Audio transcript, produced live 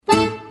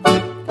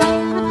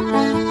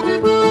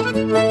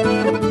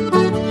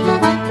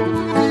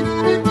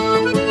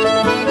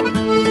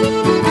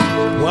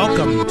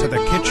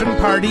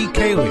Party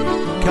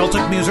Ceilidh,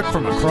 Celtic music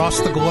from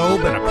across the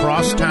globe and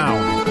across town.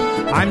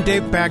 I'm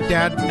Dave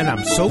Baghdad, and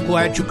I'm so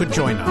glad you could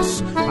join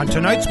us. On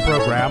tonight's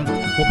program,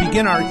 we'll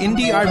begin our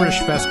Indie Irish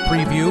Fest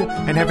preview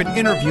and have an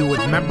interview with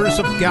members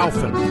of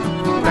Galfin.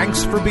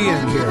 Thanks for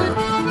being here.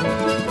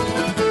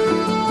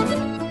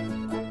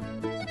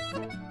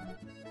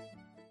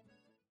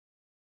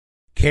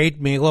 Céad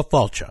Míle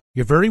Fáilte.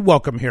 You're very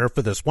welcome here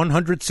for this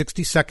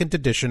 162nd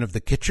edition of the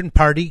Kitchen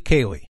Party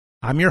Ceilidh.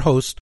 I'm your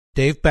host,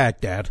 Dave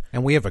Baghdad,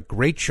 and we have a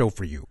great show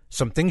for you.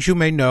 Some things you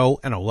may know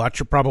and a lot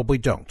you probably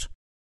don't.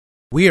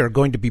 We are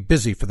going to be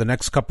busy for the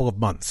next couple of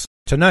months.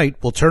 Tonight,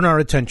 we'll turn our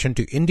attention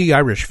to Indie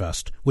Irish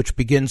Fest, which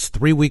begins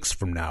 3 weeks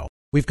from now.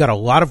 We've got a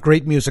lot of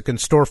great music in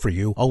store for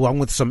you, along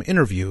with some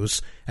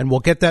interviews, and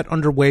we'll get that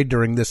underway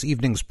during this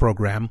evening's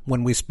program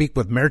when we speak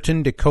with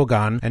Martin de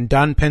Cogan and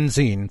Don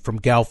Penzine from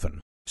Galfin.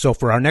 So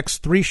for our next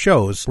 3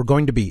 shows, we're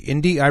going to be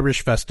Indie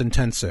Irish Fest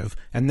intensive,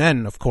 and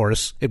then, of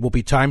course, it will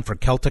be time for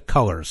Celtic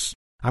Colors.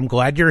 I'm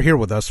glad you're here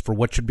with us for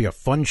what should be a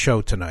fun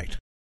show tonight.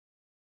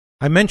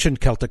 I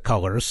mentioned Celtic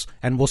Colors,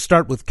 and we'll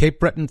start with Cape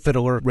Breton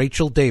fiddler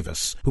Rachel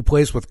Davis, who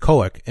plays with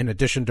Coic in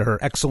addition to her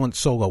excellent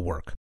solo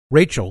work.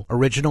 Rachel,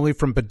 originally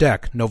from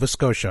Baddeck, Nova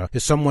Scotia,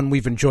 is someone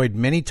we've enjoyed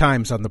many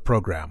times on the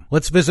program.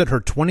 Let's visit her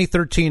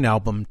 2013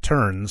 album,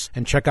 Turns,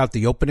 and check out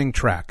the opening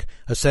track,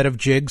 a set of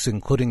jigs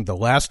including The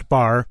Last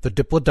Bar, The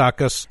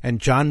Diplodocus, and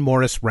John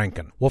Morris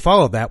Rankin. We'll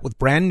follow that with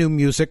brand new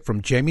music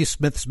from Jamie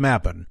Smith's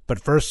Mabon,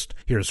 but first,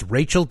 here's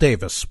Rachel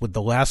Davis with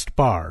The Last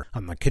Bar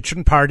on the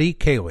Kitchen Party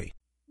Ceilidh.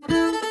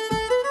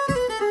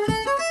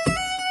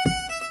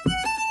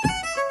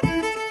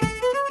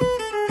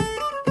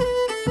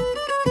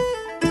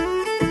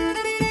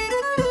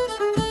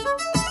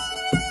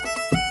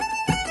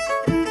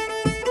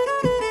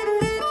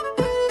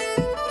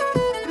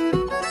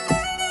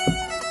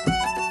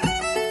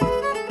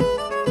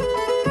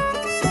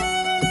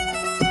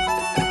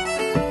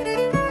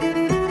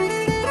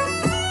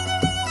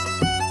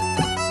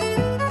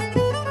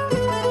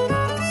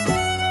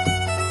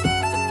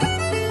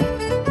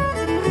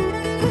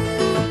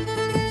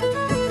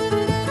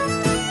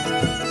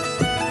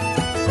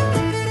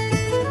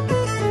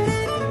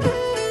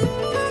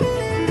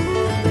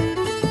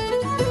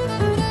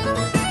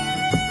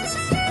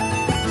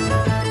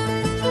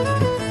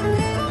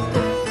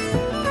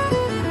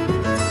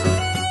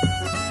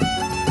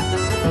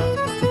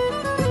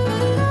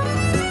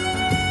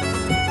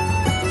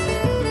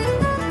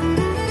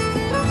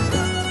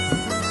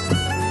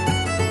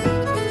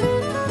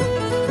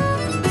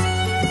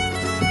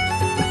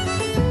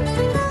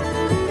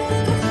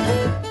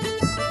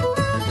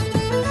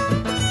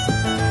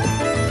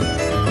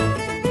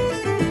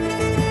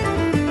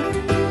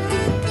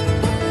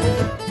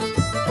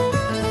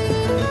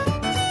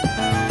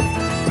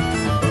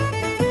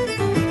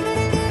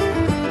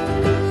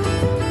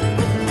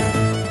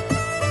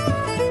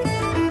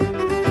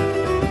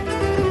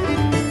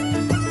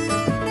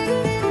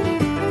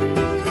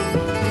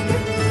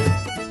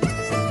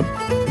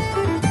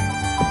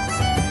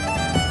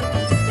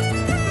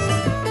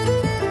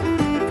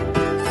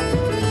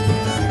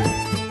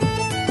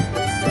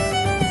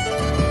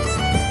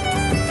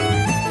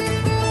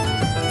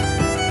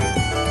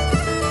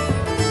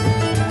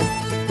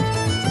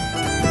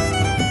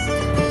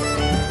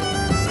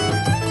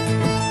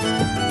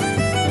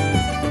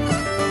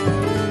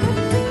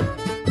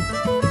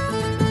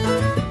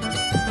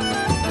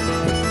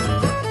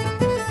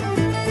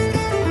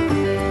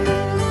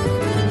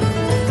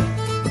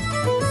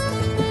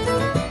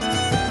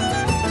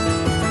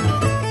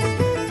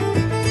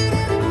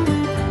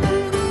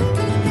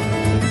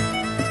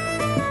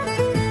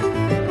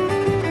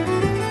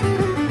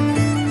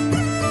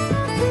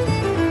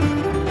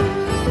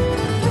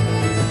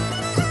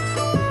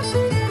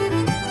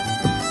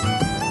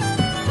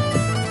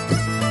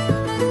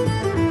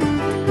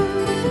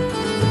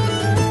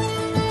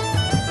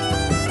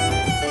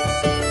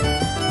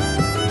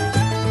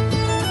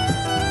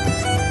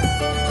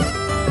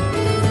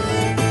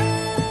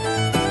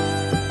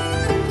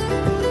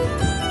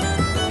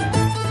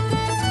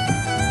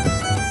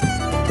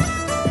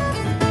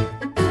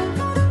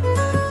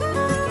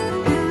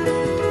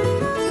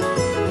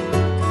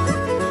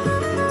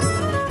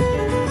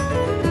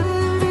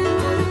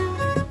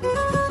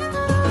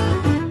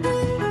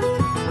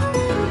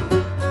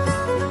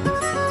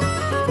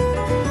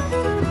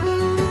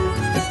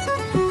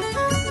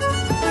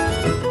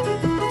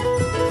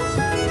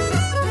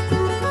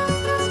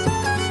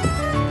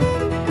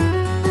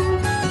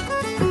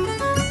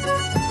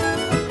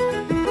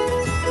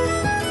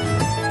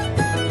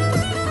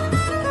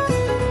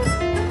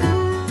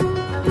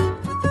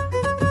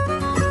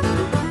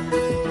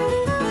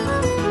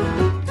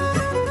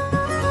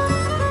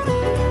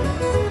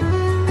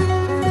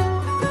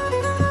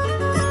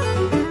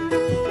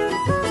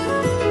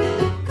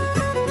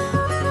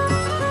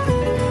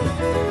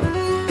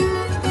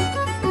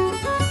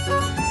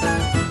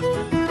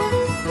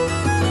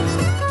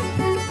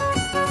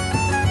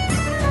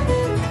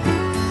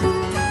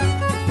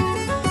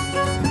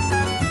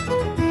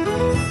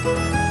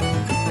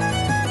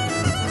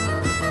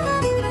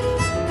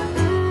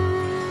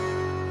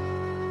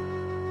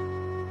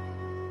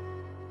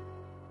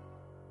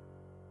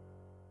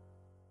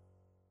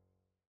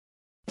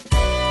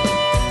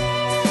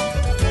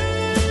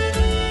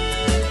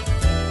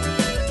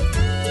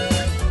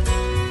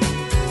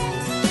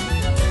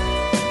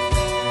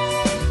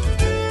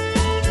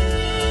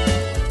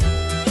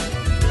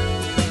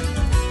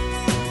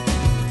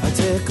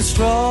 took a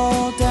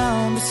stroll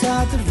down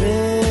beside the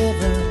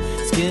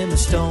river, skim a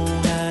stone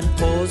and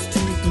pause to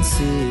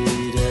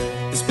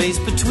consider the space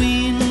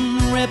between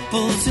the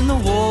ripples in the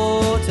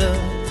water,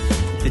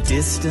 the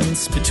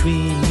distance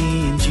between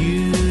me and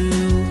you.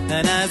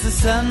 And as the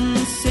sun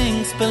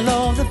sinks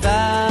below the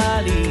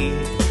valley,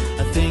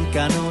 I think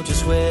I know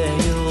just where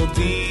you'll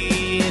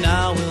be, and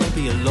I will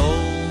be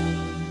alone.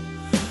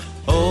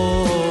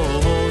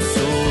 Oh,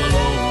 so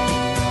alone.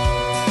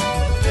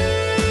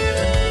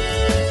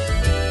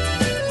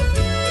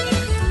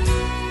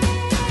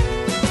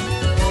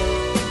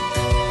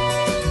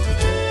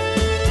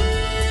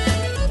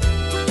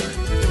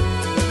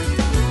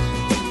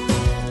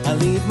 I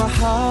leave my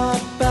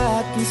heart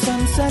back in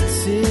Sunset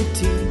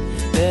City.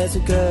 There's a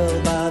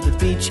girl by the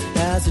beach,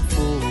 has it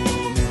for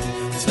me.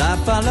 This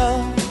life I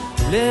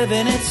love,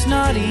 living it's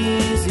not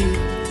easy.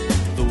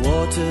 The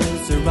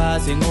waters are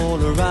rising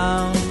all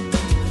around.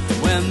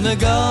 When the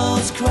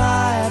gulls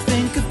cry, I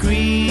think of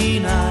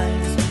green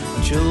eyes,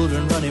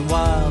 children running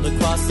wild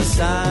across the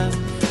sand.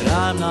 But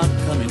I'm not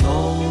coming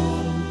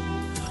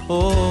home,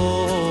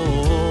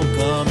 oh,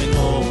 coming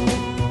home.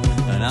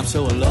 And I'm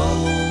so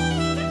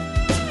alone,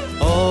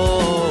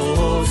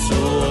 oh, so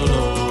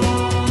alone.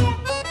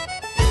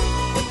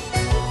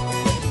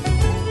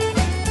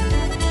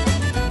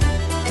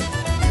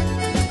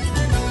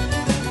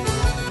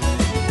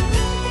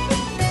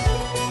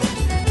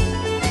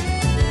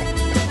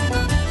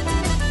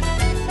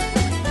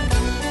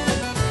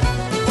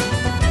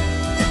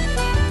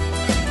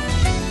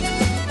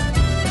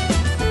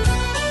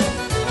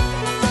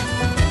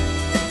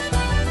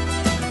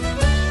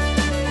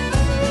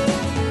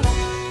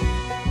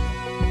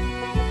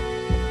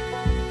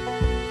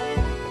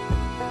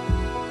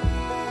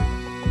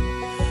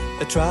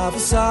 Travel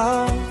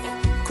south,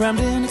 crammed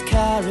in a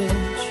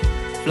carriage,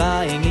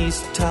 flying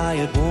east,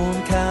 tired,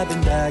 warm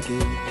cabin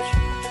baggage.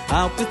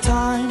 Out with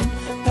time,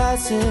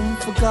 passing,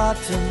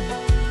 forgotten,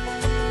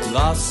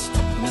 lost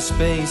in the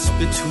space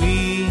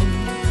between.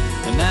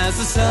 And as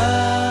the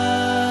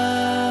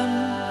sun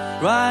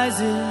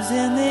rises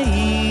in the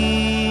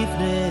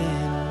evening,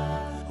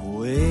 I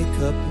wake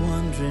up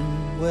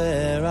wondering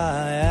where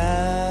I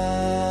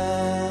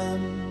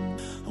am.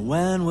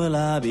 When will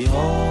I be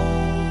home?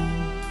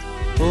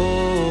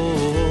 Oh,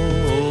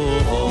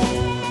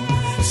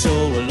 so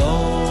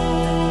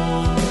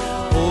alone,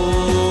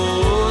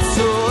 oh,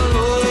 so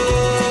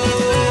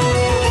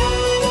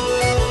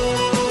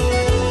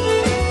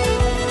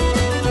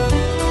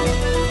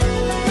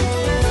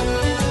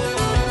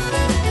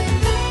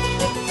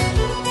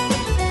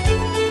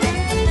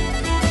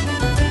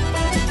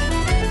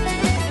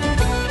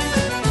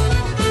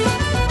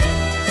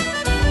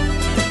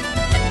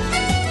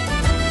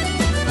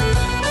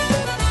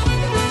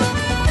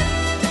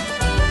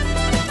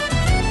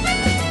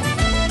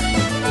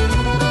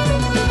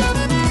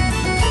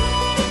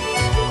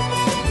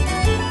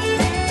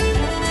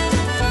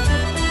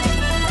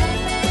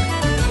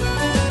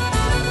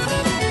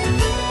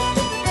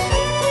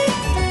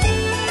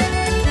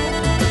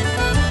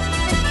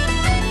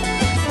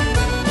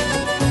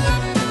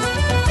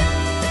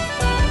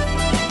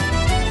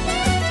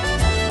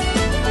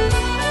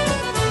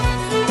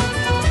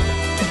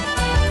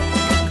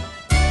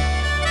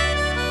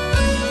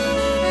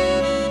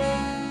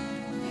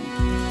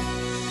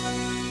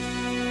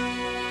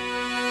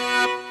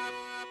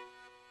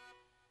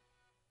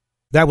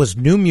That was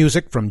new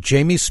music from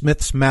Jamie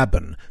Smith's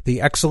Mabon, the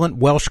excellent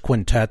Welsh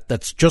quintet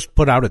that's just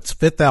put out its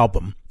fifth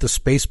album, The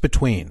Space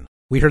Between.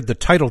 We heard the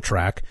title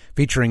track,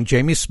 featuring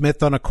Jamie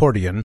Smith on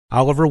accordion,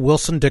 Oliver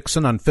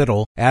Wilson-Dixon on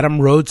fiddle, Adam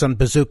Rhodes on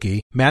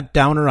bouzouki, Matt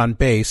Downer on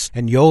bass,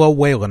 and Yola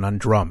Whalen on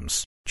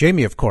drums.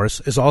 Jamie, of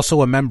course, is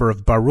also a member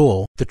of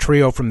Barul, the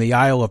trio from the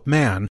Isle of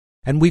Man,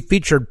 and we've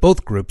featured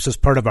both groups as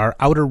part of our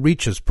Outer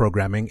Reaches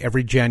programming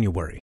every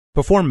January.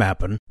 Before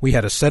Mabon, we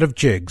had a set of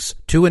jigs,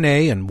 2 in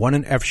A and 1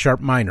 in F-sharp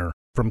minor,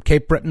 from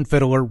Cape Breton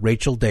fiddler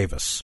Rachel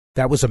Davis.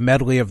 That was a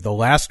medley of The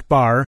Last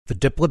Bar, The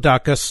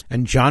Diplodocus,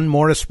 and John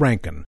Morris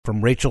Rankin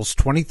from Rachel's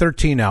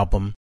 2013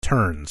 album,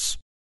 Turns.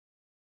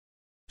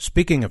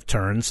 Speaking of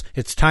turns,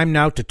 it's time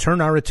now to turn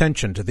our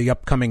attention to the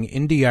upcoming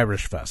Indie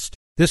Irish Fest.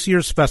 This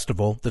year's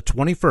festival, the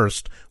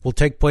 21st, will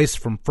take place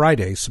from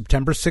Friday,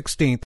 September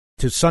 16th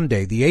to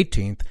Sunday, the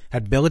 18th,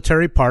 at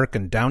Military Park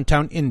in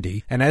downtown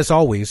Indy, and as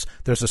always,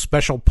 there's a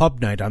special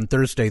pub night on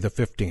Thursday, the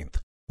 15th.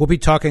 We'll be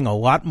talking a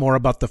lot more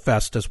about the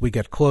fest as we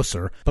get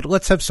closer, but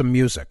let's have some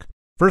music.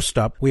 First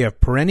up, we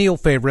have perennial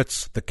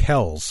favorites, the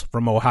Kells,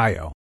 from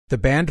Ohio. The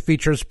band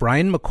features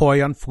Brian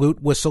McCoy on flute,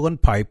 whistle,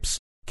 and pipes,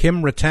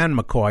 Kim Rattan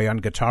McCoy on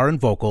guitar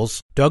and vocals,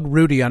 Doug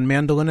Rudy on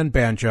mandolin and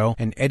banjo,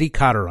 and Eddie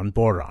Cotter on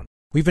bodhrán.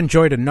 We've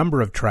enjoyed a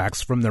number of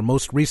tracks from their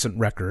most recent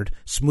record,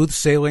 Smooth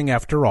Sailing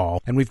After All,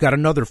 and we've got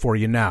another for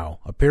you now,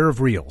 a pair of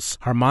reels,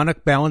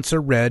 Harmonic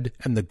Balancer Red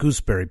and the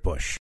Gooseberry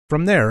Bush.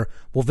 From there,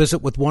 we'll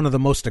visit with one of the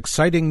most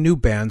exciting new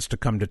bands to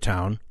come to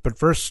town, but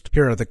first,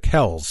 here are the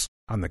Kells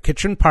on the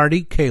Kitchen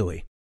Party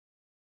Ceilidh.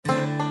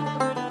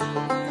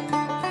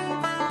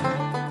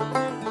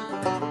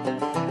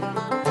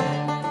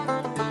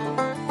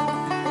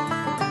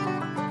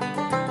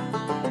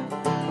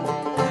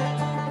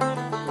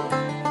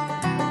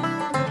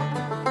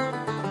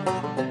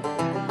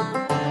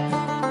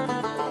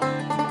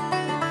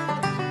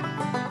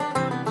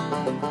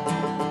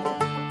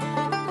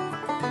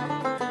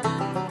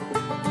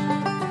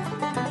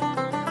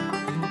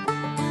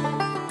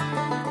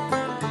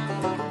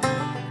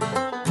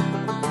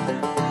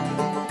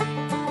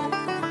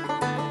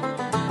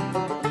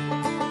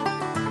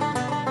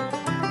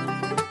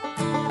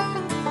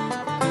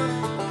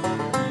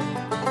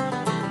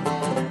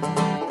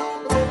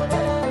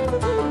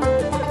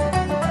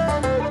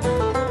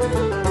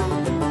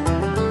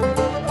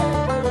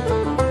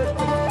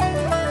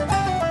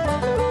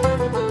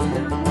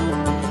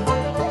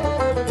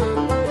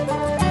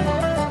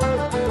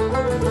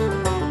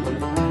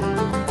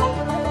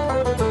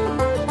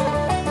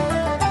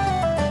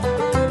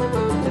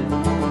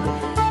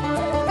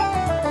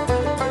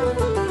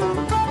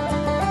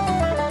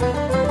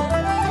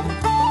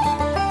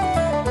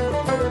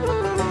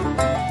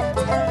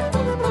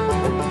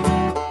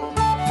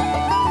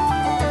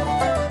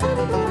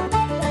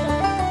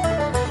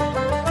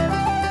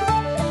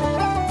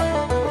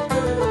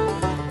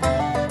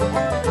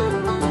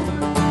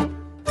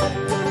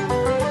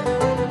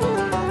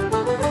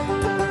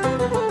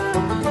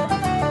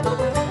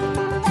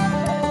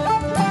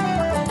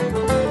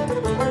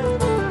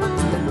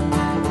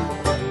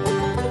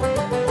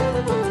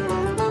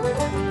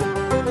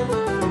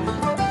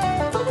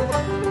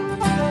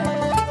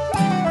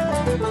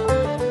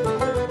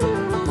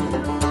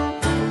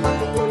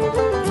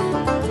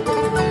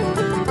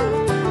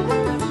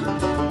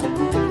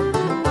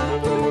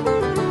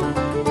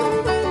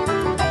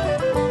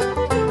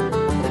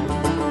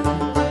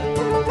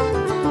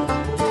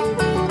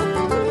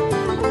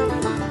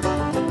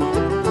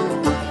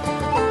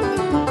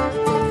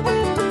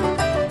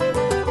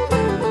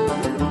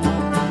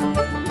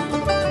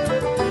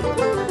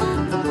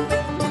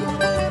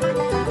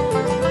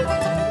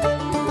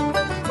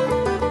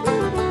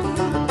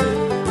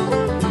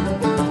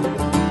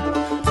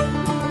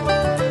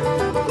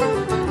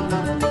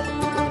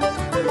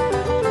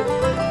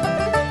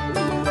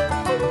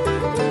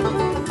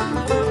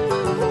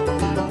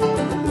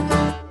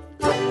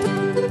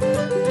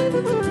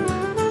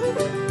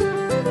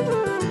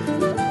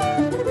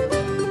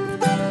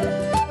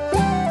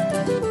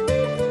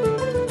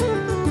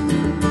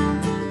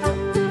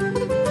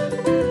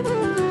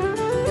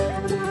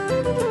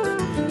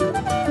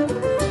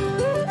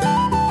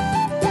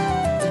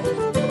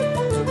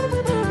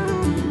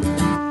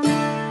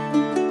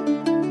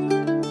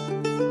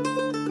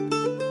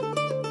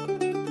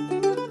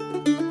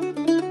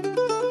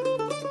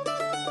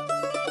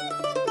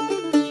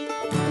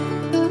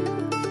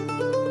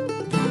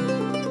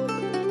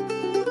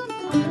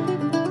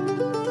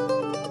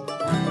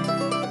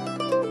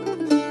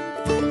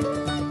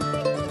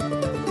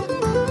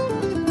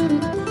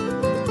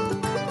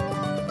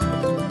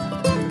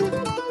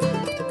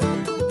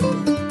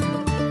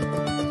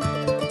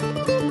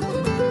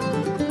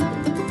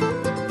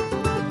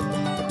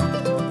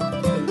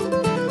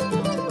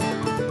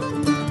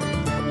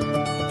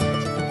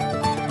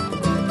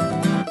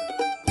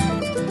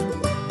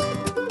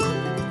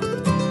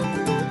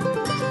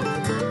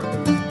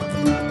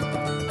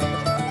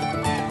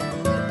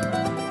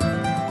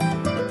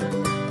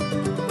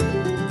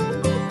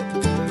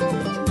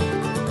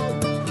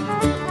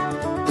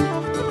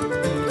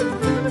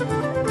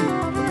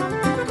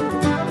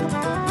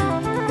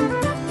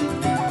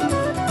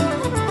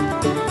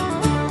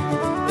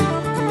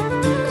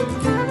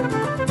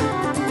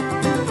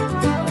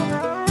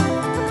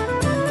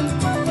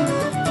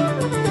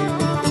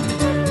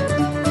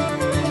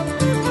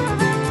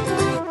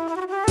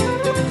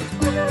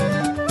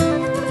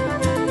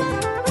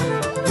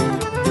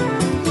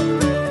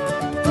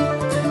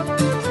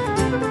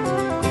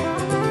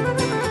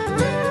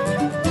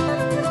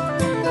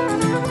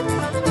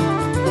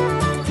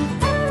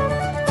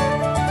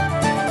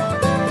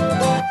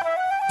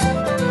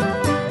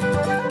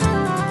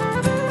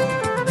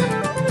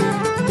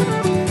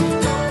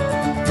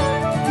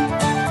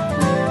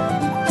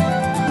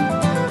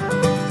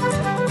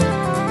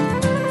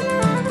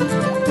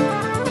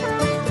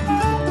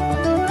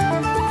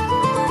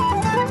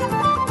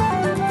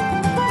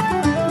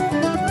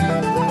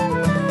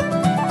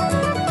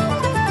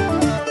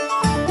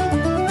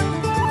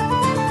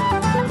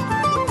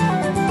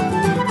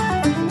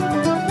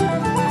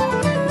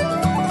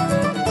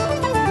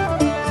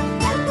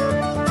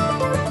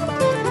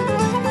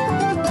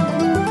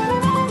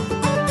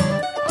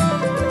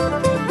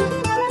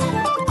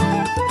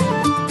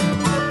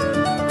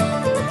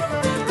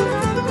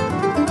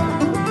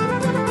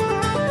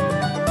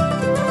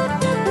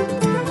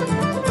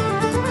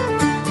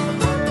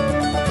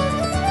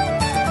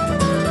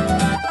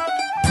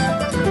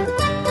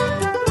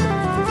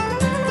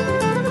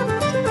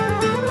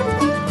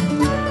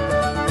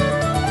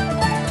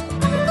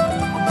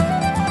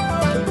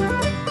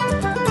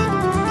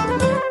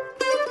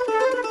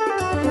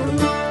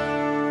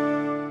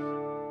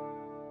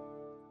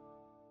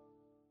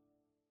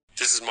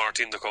 This is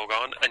Martin the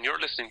Kogan, and you're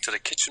listening to the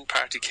Kitchen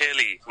Party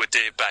Kaylee with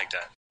Dave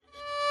Baghdad.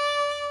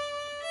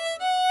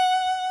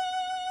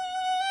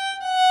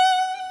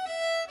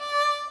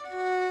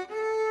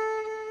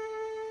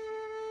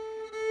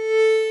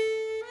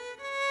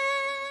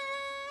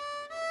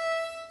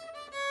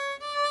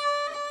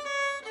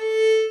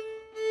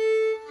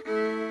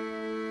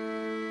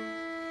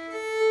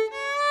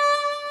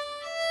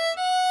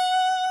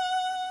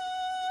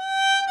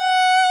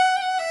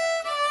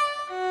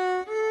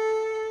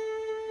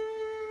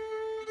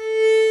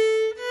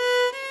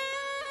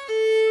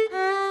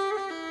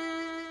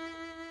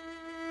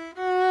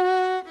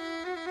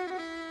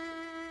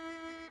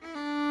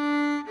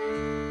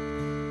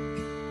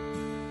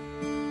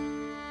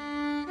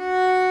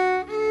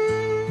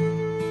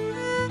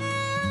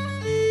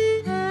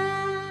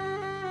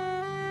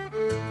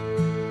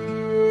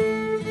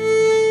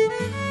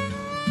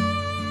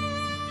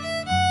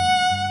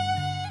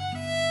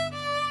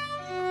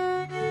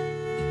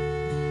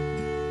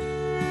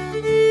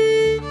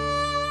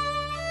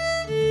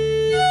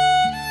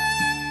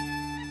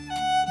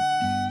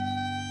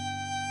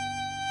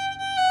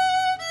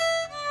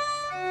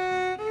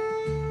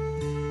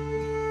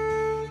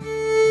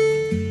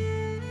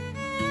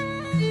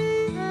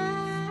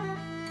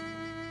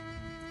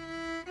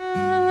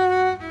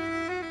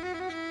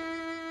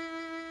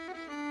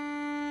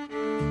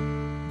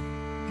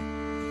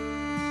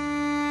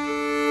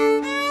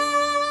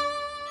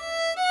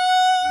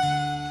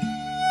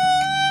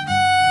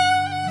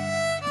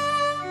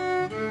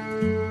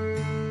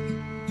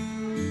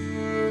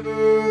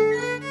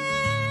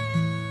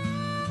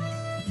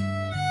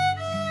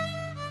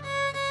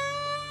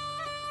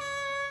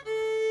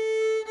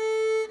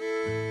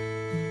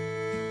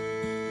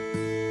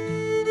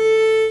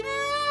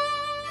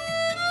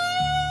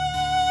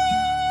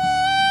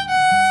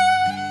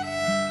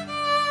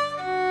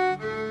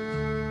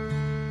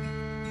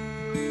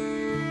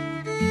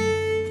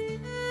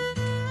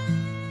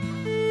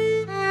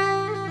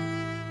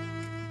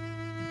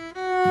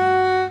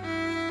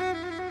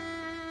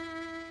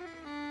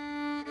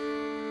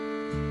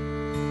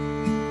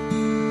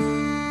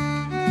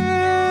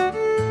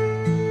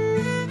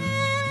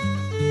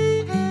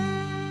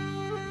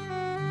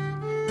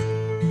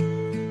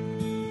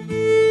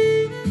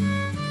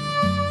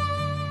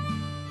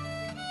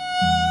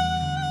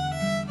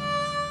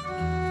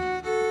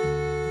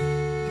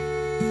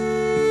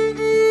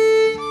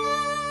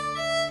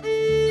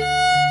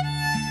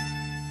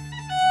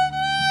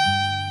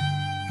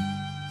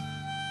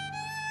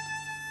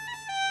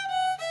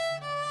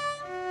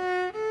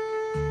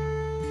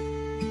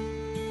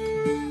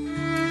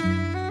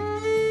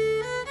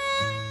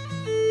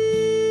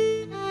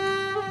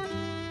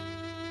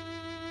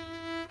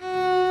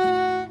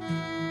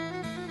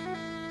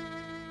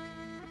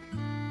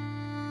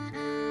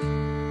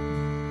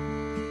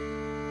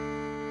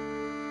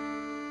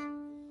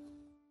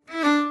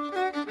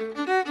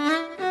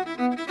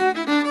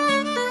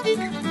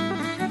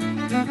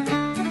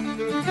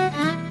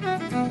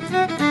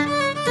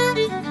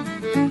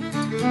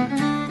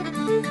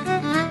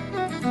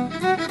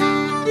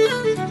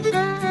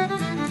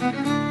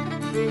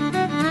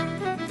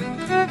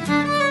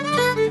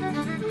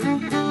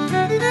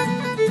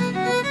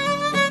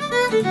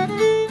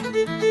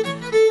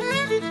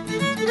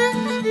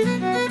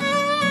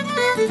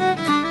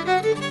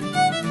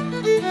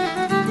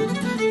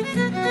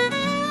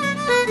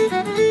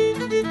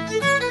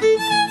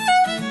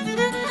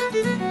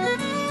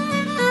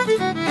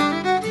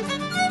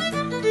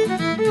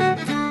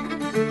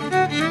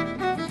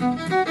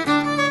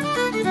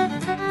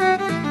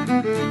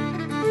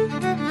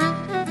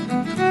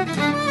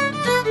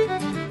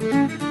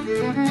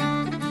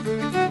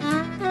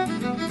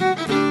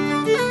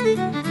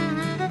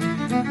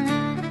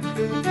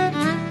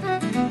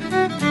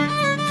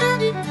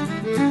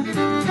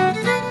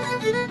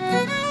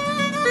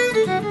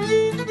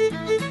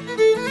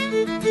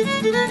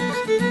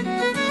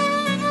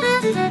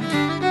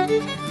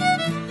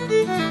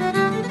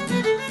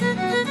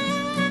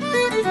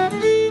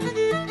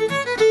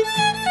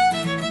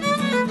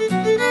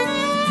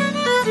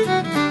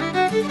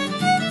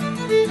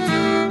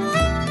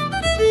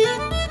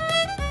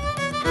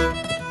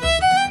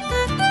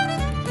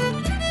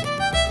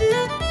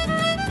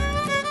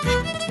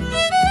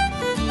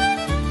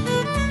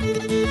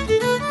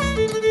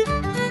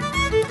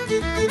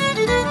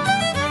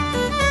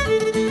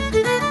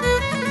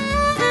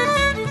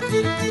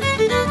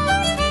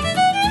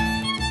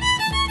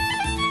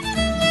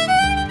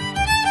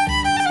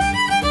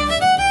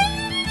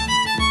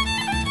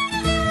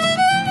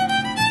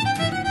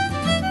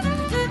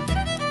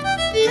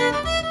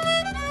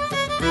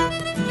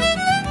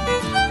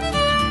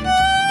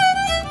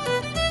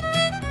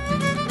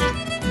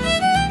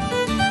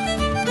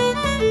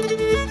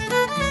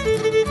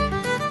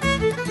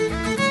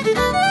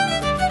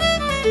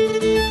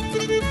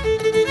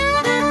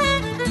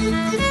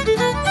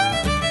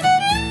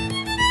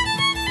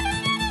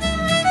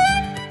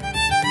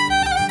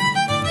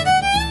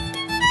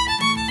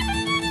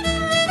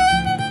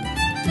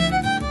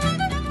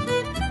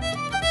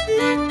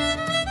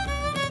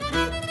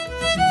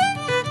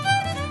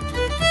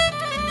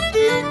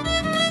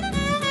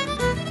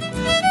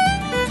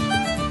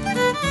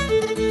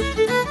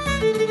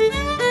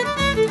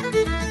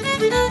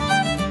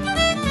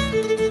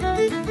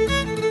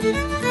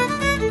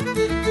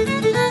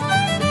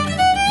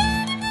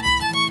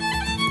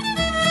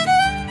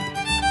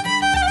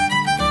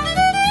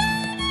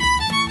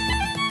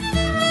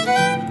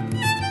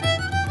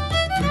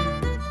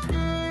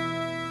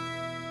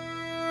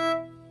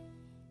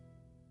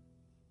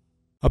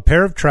 A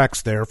pair of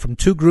tracks there from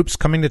two groups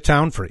coming to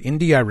town for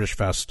Indie Irish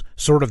Fest,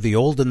 sort of the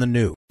old and the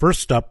new.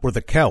 First up were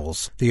the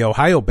Kells, the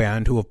Ohio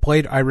band who have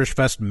played Irish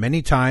Fest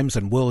many times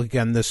and will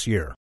again this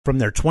year. From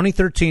their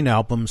 2013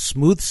 album,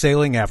 Smooth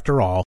Sailing After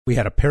All, we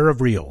had a pair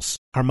of reels,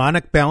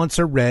 Harmonic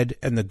Balancer Red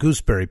and the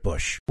Gooseberry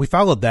Bush. We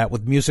followed that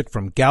with music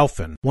from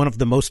Galfin, one of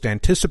the most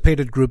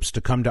anticipated groups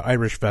to come to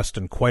Irish Fest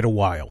in quite a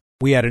while.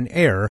 We had an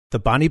air, The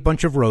Bonnie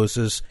Bunch of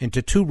Roses,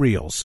 into two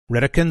reels,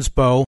 Redekin's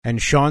Bow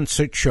and Sean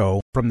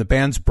Sitcho from the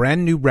band's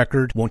brand new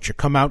record, Won't You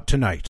Come Out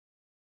Tonight.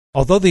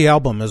 Although the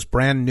album is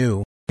brand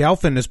new,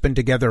 Galfin has been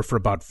together for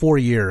about 4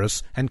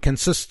 years and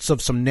consists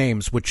of some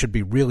names which should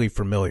be really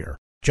familiar.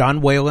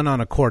 John Whalen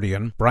on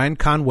accordion, Brian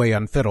Conway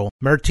on fiddle,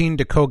 Martin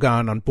de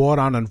Kogan on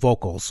bodhrán and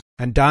vocals,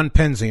 and Don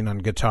Penzine on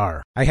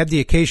guitar. I had the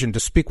occasion to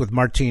speak with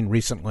Martin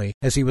recently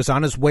as he was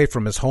on his way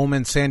from his home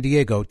in San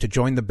Diego to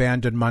join the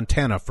band in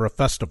Montana for a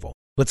festival.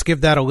 Let's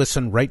give that a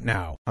listen right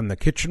now on the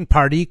Kitchen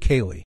Party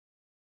Ceilidh.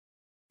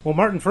 Well,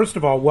 Martin, first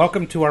of all,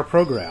 welcome to our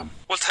program.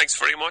 Well, thanks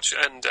very much,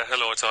 and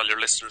hello to all your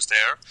listeners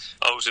there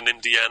out in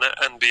Indiana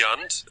and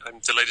beyond. I'm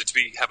delighted to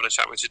be having a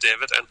chat with you,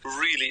 David, and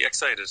really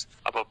excited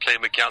about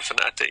playing with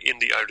Galfin at the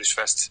Indie Irish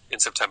Fest in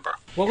September.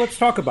 Well, let's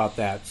talk about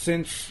that,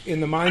 since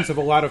in the minds of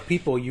a lot of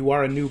people, you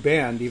are a new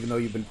band, even though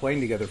you've been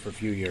playing together for a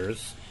few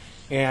years,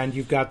 and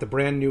you've got the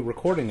brand new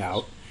recording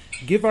out.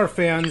 Give our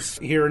fans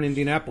here in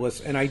Indianapolis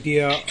an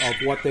idea of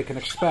what they can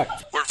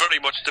expect. We're very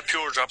much the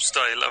pure drop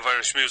style of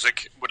Irish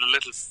music, with a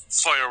little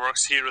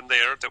fireworks here and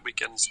there that we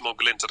can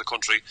smuggle into the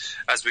country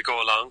as we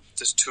go along.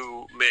 There's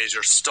two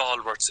major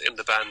stalwarts in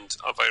the band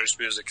of Irish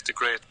music, the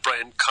great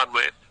Brian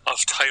Conway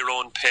of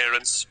Tyrone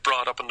parents,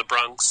 brought up in the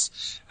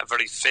Bronx, a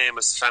very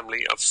famous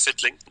family of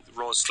fiddling.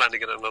 Rose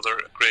Flanagan, another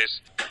great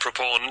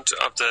proponent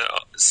of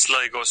the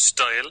Sligo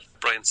style,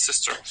 Brian's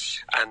sister,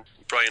 and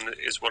Brian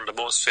is one of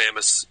the most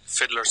famous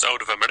fiddlers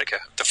out of America.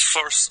 The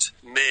first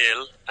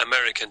male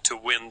American to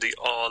win the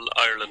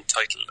All-Ireland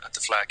title at the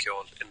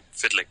Flackyall in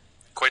fiddling.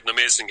 Quite an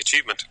amazing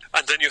achievement.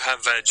 And then you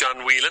have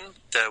John Whelan,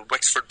 the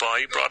Wexford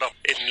boy, brought up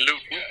in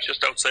Luton,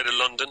 just outside of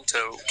London,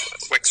 to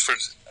Wexford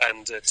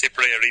and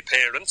Tipperary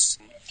parents.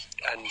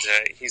 And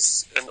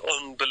he's an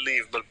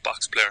unbelievable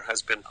box player,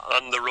 has been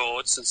on the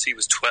road since he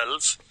was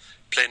 12.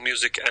 Playing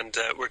music, and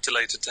we're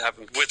delighted to have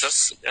him with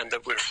us, and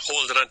that we're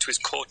holding on to his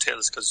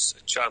coattails because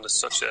John is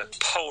such a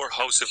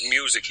powerhouse of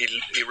music.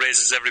 He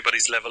raises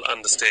everybody's level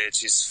on the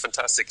stage. He's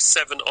fantastic.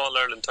 7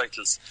 All-Ireland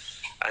titles,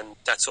 and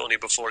that's only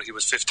before he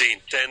was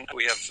 15. Then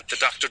we have the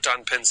Dr.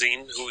 Don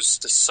Penzine, who's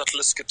the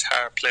subtlest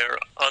guitar player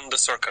on the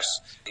circuit.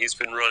 He's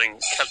been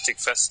running Celtic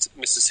Fest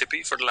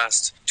Mississippi for the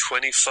last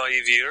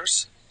 25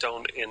 years.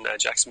 Down in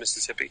Jackson,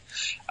 Mississippi,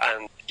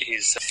 and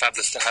he's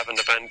fabulous to have in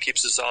the band.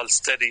 Keeps us all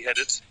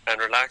steady-headed and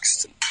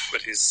relaxed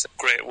with his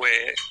great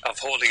way of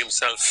holding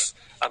himself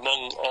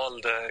among all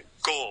the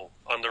go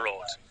on the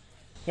road.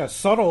 Yeah,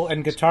 subtle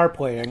and guitar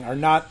playing are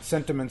not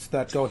sentiments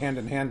that go hand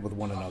in hand with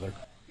one another.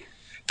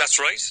 That's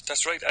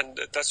right, and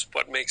that's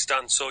what makes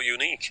Don so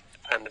unique,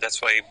 and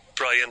that's why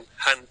Brian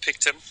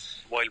handpicked him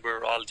while we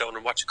were all down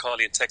in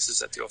Watchacallie in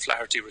Texas at the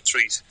O'Flaherty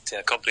retreat to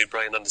accompany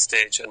Brian on the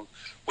stage. And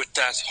with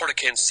that,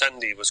 Hurricane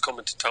Sandy was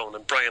coming to town,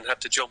 and Brian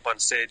had to jump on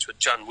stage with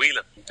John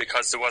Whelan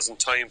because there wasn't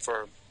time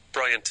for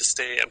Brian to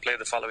stay and play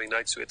the following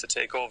night, so we had to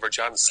take over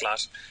John's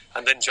slot.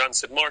 And then John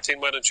said, Martin,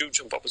 why don't you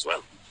jump up as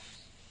well?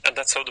 And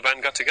that's how the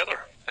band got together,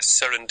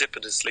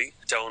 serendipitously,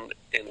 down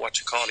in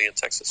Watchacallie in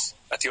Texas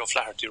at the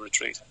O'Flaherty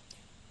retreat.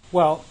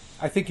 Well,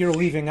 I think you're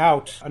leaving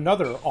out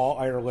another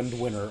All-Ireland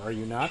winner, are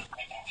you not?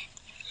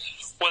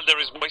 Well,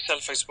 there is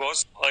myself, I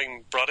suppose.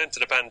 I'm brought into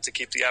the band to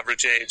keep the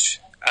average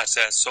age at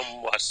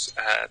somewhat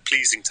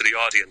pleasing to the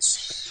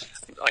audience.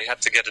 I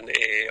had to get an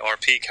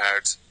AARP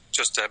card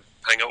just to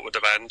hang out with the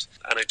band,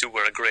 and I do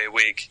wear a grey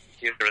wig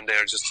here and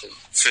there just to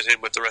fit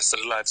in with the rest of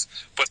the lads.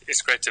 But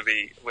it's great to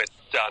be with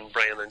Don,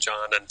 Brian and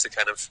John, and to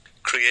kind of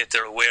create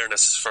their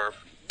awareness for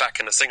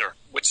backing a singer,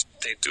 which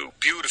they do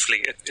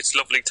beautifully. It's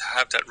lovely to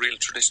have that real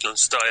traditional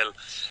style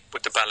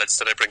with the ballads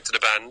that I bring to the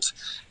band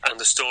and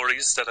the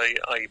stories that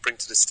I bring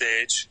to the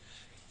stage.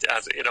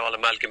 It all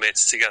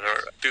amalgamates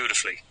together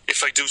beautifully,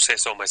 if I do say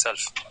so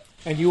myself.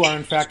 And you are,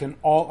 in fact, an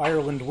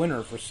All-Ireland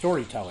winner for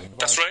storytelling.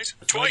 That's right.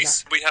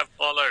 Twice. We have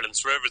All-Irelands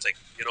for everything.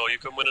 You know, you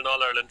can win an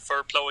All-Ireland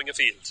for ploughing a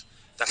field.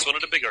 That's one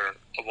of the bigger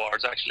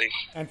awards, actually.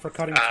 And for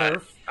cutting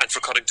turf? And for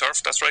cutting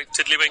turf, that's right.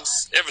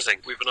 Tiddlywinks, everything.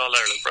 We've an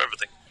All-Ireland for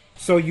everything.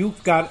 So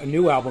you've got a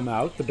new album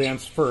out, the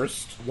band's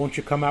first, Won't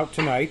You Come Out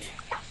Tonight?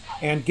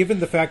 And given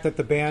the fact that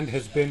the band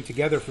has been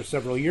together for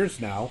several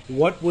years now,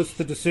 what was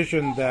the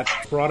decision that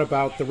brought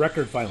about the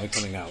record finally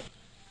coming out?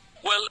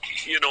 Well,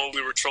 you know,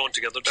 we were thrown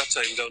together that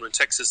time down in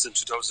Texas in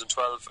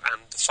 2012,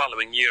 and the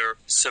following year,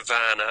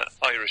 Savannah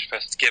Irish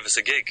Fest gave us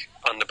a gig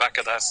on the back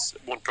of that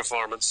one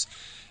performance.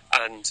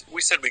 And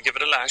we said we'd give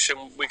it a lash,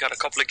 and we got a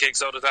couple of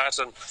gigs out of that,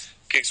 and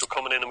gigs were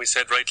coming in and we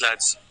said, right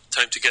lads,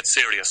 time to get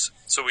serious.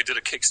 So we did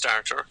a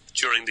Kickstarter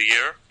during the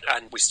year,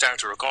 and we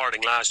started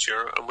recording last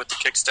year, and with the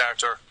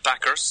Kickstarter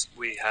backers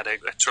we had a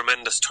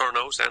tremendous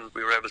turnout, and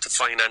we were able to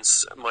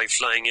finance my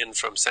flying in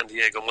from San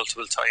Diego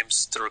multiple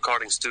times to the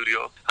recording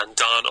studio, and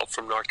Don up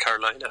from North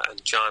Carolina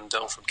and John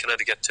down from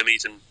Connecticut to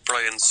meet in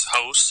Brian's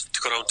house,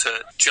 to go down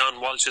to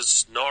John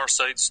Walsh's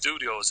Northside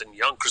Studios in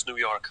Yonkers, New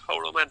York. How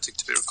romantic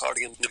to be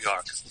recording in New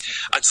York.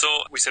 And so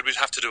we said we'd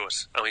have to do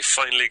it, and we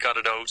finally got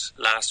it out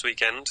last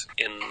weekend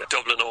in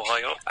Dublin,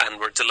 Ohio, and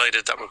we're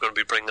delighted that we're going to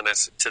be bringing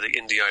it to the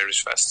Indie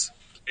Irish Fest.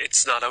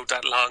 It's not out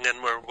that long,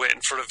 and we're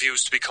waiting for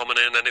reviews to be coming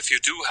in. And if you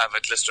do have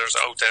it, listeners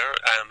out there,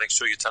 make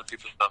sure you tell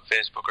people on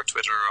Facebook or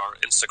Twitter or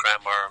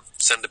Instagram, or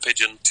send a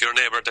pigeon to your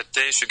neighbour that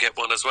they should get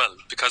one as well,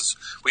 because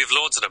we have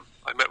loads of them.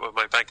 I met with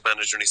my bank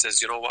manager and he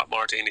says, you know what,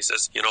 Martin, he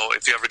says, you know,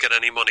 if you ever get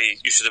any money,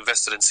 you should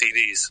invest it in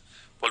CDs.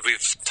 Well, we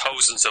have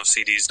thousands of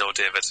CDs now,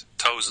 David,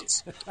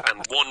 thousands.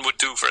 And one would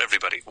do for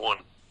everybody,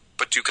 one.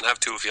 But you can have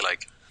two if you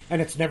like.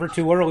 And it's never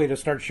too early to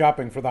start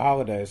shopping for the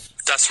holidays.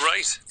 That's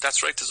right.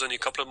 That's right. There's only a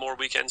couple of more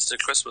weekends till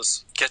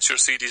Christmas. Get your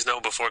CDs now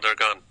before they're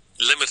gone.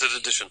 Limited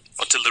edition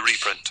until the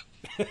reprint.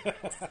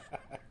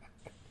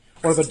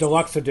 Or the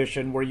deluxe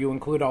edition where you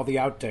include all the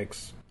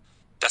outtakes.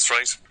 That's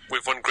right.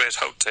 We've one great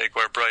outtake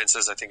where Brian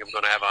says, I think I'm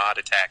going to have a heart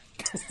attack.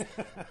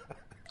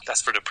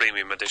 That's for the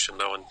premium edition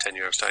now in 10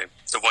 years' time.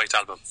 The White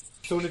Album.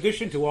 So in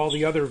addition to all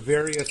the other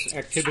various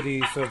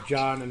activities of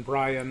John and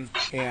Brian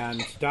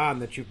and Don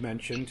that you've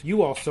mentioned,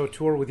 you also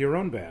tour with your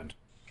own band.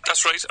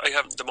 That's right. I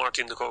have the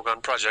Martin de Cogan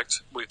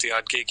project with the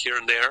odd gig here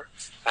and there.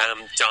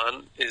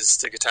 Don is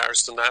the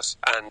guitarist in that,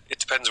 and it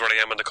depends where I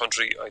am in the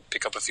country. I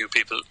pick up a few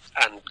people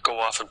and go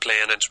off and play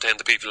and entertain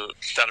the people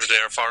that are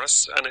there for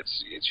us. And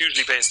it's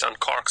usually based on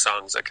Cork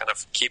songs. I kind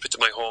of keep it to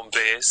my home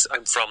base.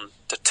 I'm from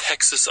the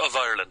Texas of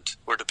Ireland.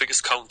 We're the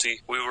biggest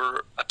county. We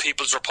were a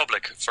People's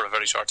Republic for a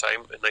very short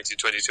time in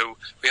 1922.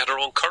 We had our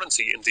own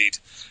currency, indeed.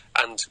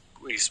 And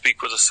we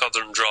speak with a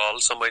southern drawl,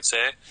 some might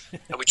say.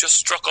 And we just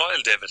struck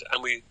oil, David,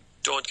 and we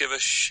don't give a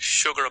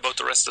sugar about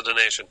the rest of the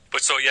nation. But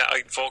so, yeah,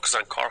 I focus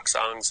on Cork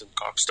songs and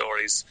Cork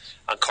stories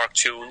and Cork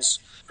tunes.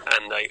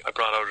 And I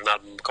brought out an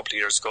album a couple of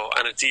years ago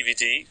and a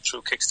DVD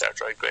through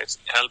Kickstarter. I had great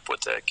help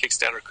with the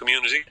Kickstarter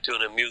community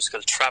doing a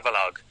musical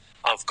travelogue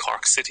of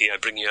Cork City. I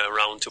bring you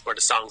around to where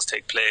the songs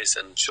take place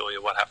and show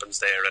you what happens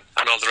there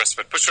and all the rest of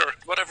it. But sure,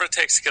 whatever it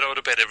takes to get out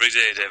of bed every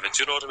day, David,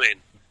 you know what I mean?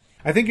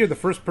 I think you're the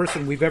first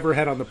person we've ever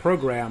had on the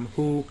program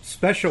who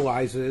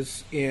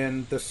specializes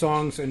in the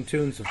songs and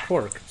tunes of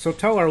Cork. So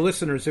tell our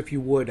listeners, if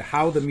you would,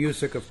 how the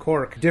music of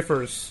Cork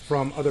differs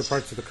from other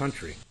parts of the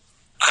country.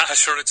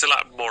 Sure, it's a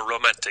lot more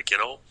romantic, you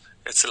know.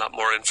 It's a lot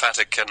more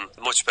emphatic and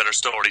much better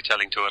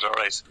storytelling to it, all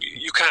right.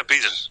 You can't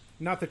beat it.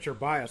 Not that you're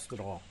biased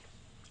at all.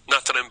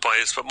 Not that I'm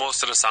biased, but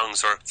most of the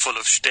songs are full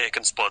of steak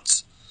and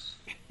spuds.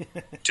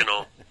 You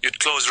know, you'd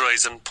close your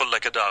eyes and pull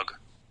like a dog.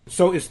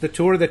 So is the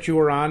tour that you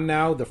are on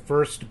now the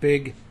first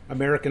big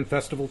American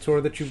festival tour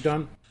that you've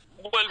done?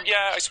 Well,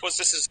 yeah, I suppose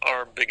this is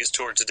our biggest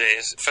tour to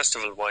date,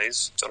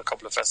 festival-wise. Done a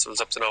couple of festivals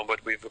up to now,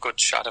 but we've a good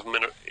shot of them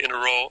in a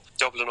row.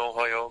 Dublin,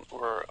 Ohio.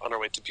 We're on our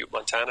way to Butte,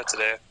 Montana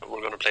today.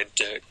 We're going to play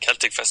the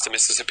Celtic Fest in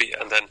Mississippi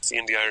and then the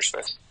Indie Irish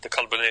Fest, the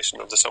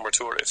culmination of the summer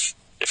tour, if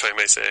I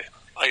may say.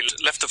 I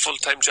left a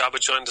full-time job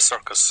and joined the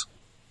circus.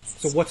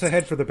 So what's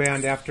ahead for the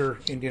band after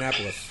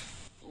Indianapolis?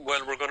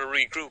 Well, we're going to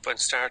regroup and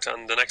start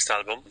on the next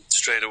album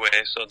straight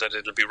away so that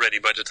it'll be ready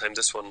by the time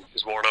this one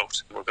is worn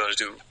out. We're going to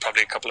do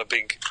probably a couple of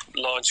big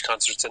launch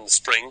concerts in the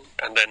spring,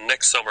 and then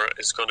next summer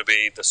is going to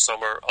be the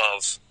summer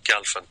of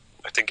Galfin.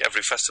 I think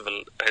every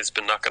festival has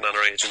been knocking on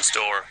our agent's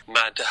door,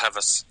 mad to have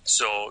us.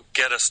 So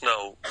get us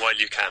now while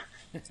you can.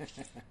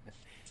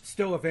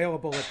 Still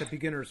available at the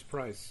beginner's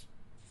price.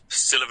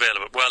 Still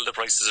available. Well, the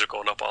prices are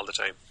going up all the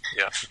time.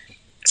 Yeah.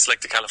 It's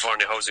like the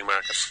California housing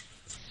market.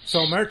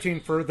 So,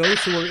 Martin, for those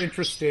who are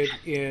interested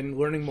in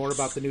learning more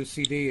about the new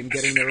CD and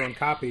getting their own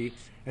copy,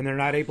 and they're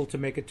not able to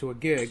make it to a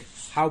gig,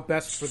 how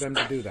best for them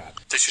to do that?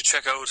 They should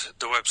check out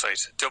the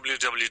website,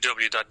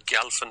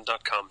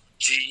 www.galfin.com,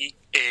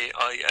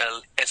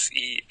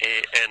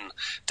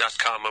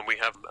 GAILFEAN.com, and we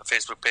have a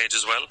Facebook page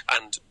as well.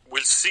 And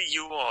we'll see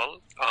you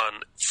all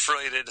on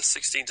Friday the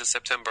 16th of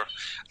September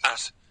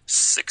at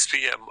 6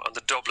 p.m. on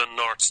the Dublin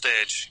North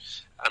stage.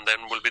 And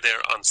then we'll be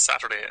there on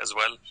Saturday as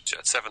well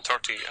at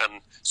 7:30.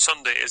 And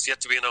Sunday is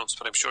yet to be announced,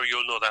 but I'm sure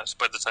you'll know that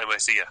by the time I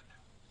see you.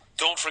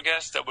 Don't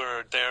forget that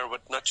we're there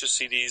with not just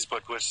CDs,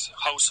 but with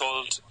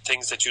household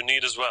things that you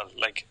need as well,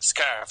 like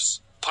scarves,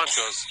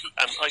 ponchos,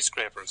 and ice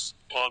scrapers,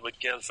 all with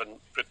Galfin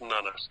written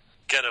on it.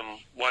 Get them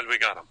while we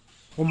got them.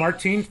 Well,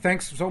 Martin,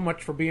 thanks so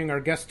much for being our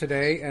guest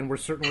today, and we're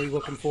certainly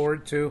looking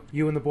forward to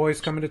you and the boys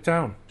coming to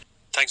town.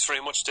 Thanks very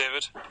much,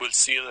 David. We'll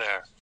see you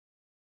there.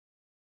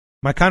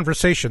 My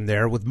conversation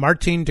there with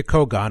Martin de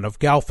Cogan of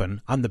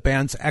Galfin on the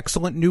band's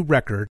excellent new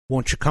record,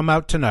 Won't You Come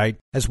Out Tonight,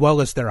 as well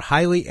as their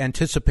highly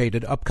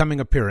anticipated upcoming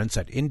appearance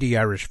at Indie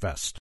Irish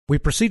Fest. We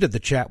preceded the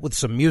chat with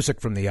some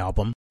music from the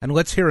album, and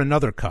let's hear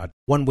another cut,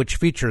 one which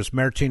features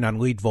Martin on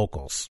lead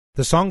vocals.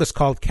 The song is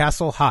called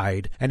Castle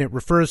Hyde, and it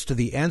refers to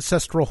the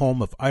ancestral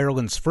home of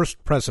Ireland's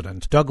first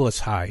president, Douglas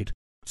Hyde.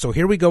 So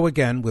here we go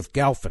again with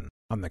Galfin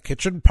on the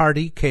Kitchen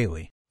Party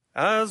Ceilidh.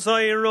 As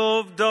I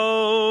roved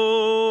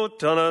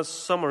out on a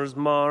summer's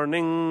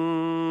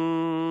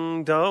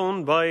morning,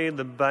 down by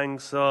the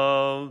banks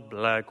of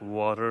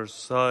Blackwater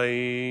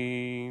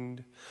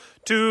side,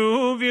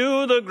 to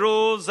view the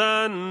groves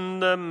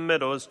and the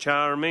meadows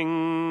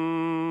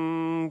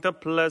charming, the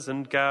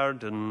pleasant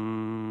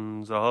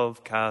gardens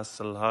of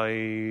Castle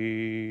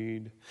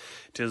Hyde.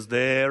 'Tis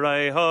there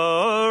I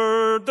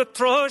heard the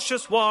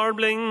thrushes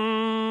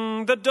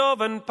warbling, the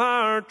dove and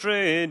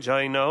partridge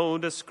I now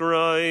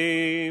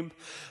describe,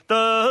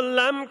 the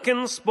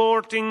lambkin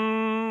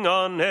sporting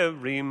on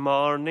every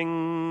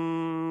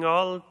morning,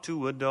 all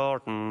to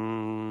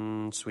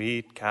adorn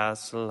sweet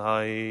Castle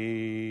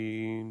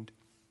Hyde.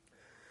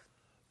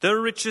 The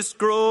richest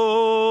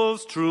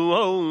groves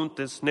throughout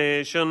this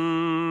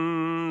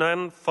nation,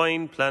 and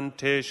fine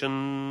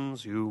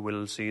plantations you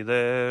will see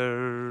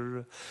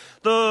there.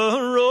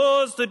 The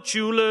rose, the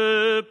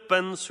tulip,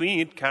 and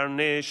sweet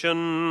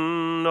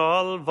carnation,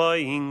 all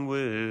vying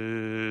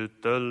with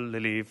the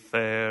lily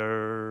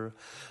fair.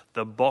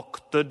 The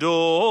buck, the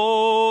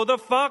doe, the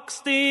fox,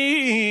 the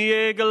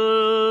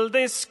eagle,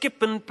 they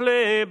skip and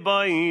play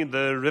by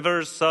the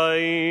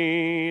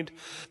riverside.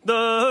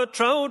 The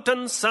trout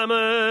and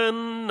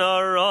salmon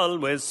are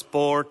always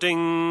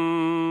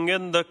sporting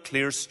in the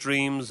clear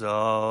streams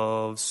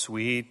of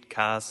sweet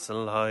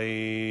Castle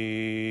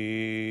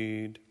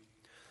Hyde.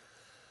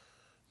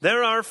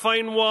 There are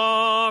fine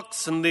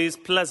walks in these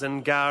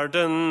pleasant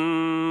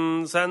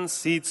gardens, and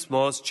seats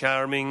most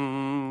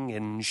charming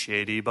in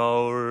shady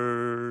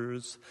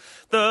bowers.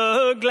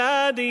 The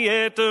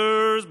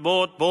gladiators,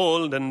 both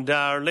bold and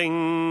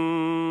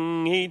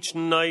darling, each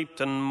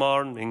night and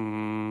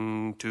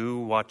morning to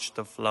watch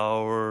the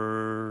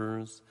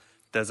flowers.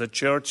 There's a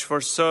church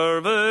for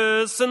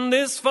service in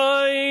this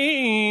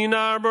fine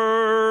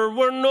arbour,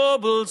 where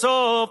nobles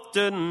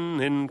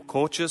often in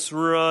coaches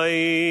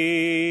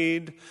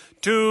ride,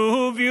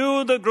 to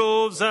view the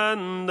groves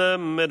and the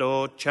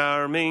meadow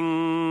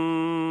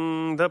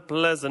charming, the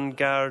pleasant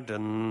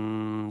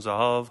gardens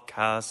of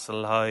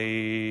Castle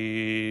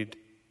Hyde.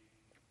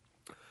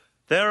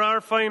 There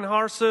are fine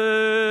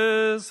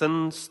horses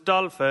and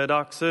stall-fed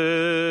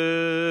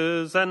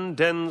oxes, and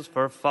dens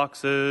for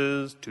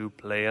foxes to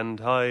play and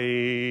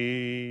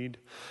hide.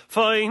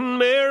 Fine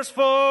mares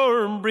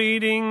for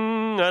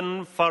breeding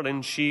and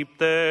foreign sheep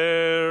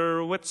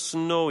there, with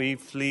snowy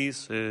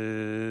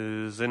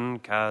fleeces in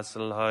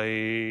Castle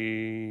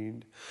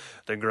Hyde.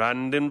 The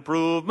grand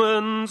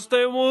improvements,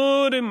 they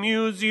would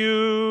amuse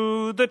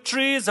you. The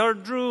trees are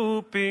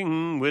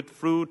drooping with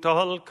fruit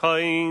all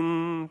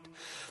kind.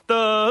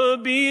 The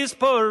bees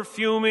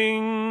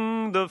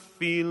perfuming the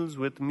fields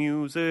with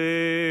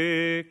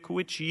music,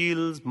 which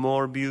yields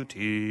more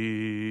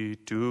beauty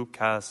to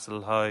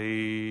Castle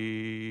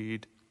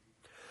Hyde.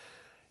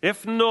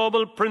 If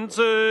noble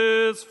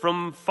princes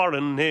from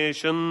foreign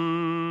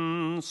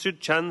nations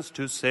should chance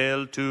to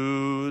sail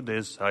to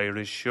this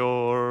Irish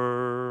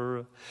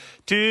shore,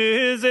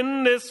 'tis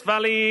in this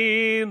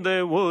valley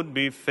they would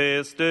be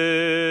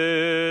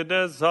feasted,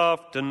 as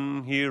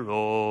often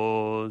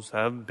heroes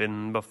have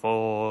been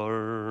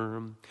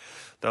before.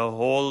 The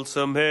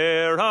wholesome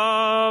air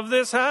of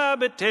this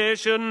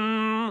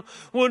habitation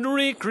would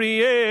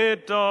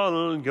recreate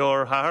all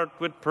your heart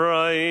with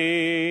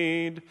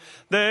pride.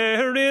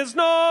 There is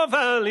no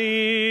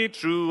valley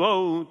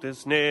throughout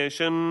this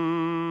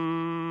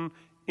nation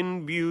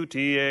in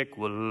beauty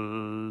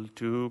equal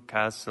to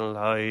Castle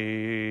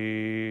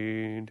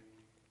Hyde.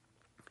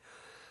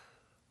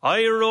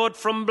 I rode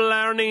from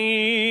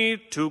Blarney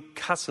to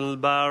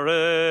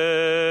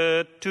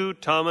Castlebarrett, to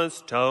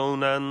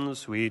Thomastown and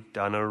sweet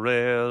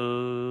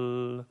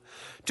Doneraile,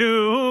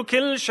 to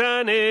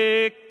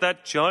Kilshannick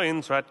that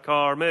joins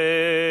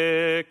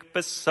Rathcormac,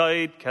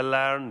 beside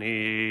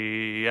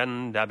Killarney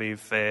and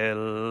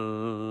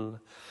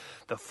Abbeyfell.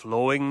 The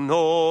flowing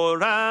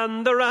Nore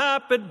and the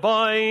rapid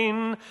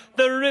Boyne,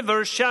 the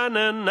river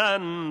Shannon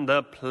and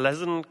the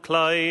pleasant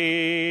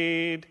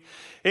Clyde.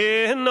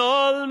 In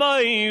all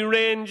my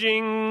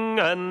ranging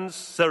and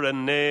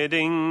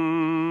serenading,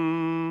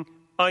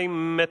 I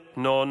met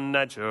no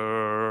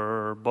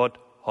nadger but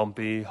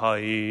Humpy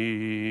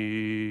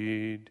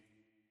Hyde.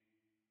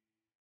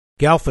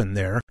 Galfin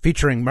there,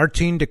 featuring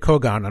Martin de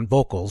Cogan on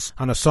vocals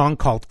on a song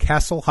called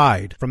Castle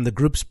Hyde from the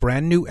group's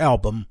brand new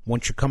album,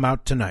 Won't You Come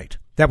Out Tonight.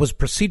 That was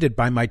preceded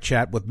by my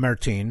chat with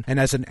Martin, and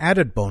as an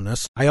added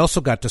bonus, I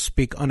also got to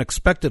speak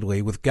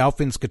unexpectedly with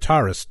Galfin's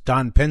guitarist,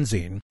 Don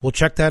Penzine. We'll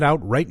check that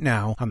out right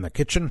now on the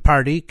Kitchen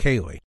Party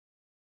Ceilidh.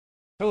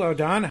 Hello,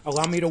 Don.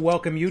 Allow me to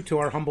welcome you to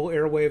our humble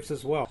airwaves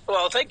as well.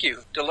 Well, thank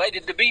you.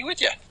 Delighted to be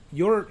with you.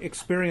 Your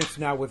experience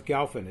now with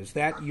Galpin, is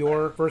that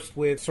your first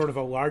with sort of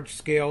a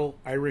large-scale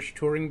Irish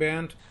touring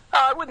band?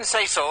 I wouldn't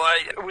say so.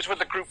 I was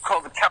with a group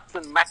called the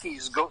Captain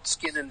Mackey's Goat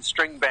Skin and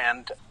String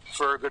Band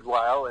for a good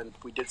while, and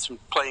we did some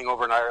playing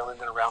over in Ireland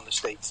and around the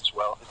States as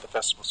well, at the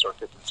festival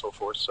circuit and so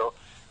forth. So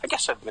I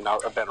guess I've been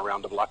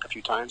around the block a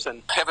few times,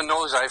 and heaven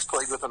knows I've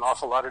played with an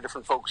awful lot of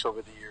different folks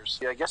over the years.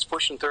 Yeah, I guess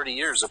pushing 30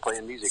 years of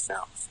playing music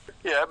now.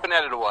 Yeah, I've been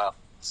at it a while.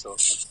 So,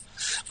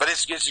 but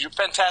it's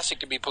fantastic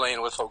to be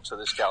playing with folks of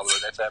this caliber.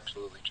 That's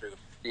absolutely true.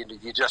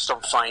 You just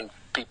don't find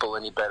people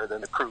any better than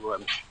the crew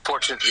I'm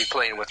fortunate to be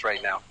playing with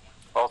right now.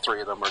 All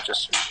three of them are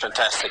just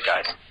fantastic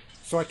guys.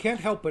 So I can't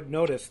help but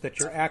notice that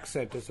your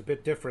accent is a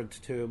bit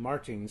different to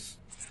Martin's.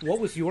 What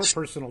was your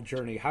personal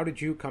journey? How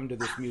did you come to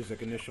this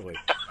music initially?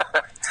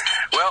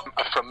 Well,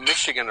 I'm from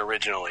Michigan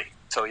originally,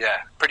 so yeah,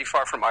 pretty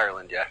far from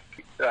Ireland, yeah.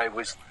 I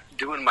was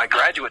doing my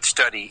graduate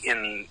study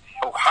in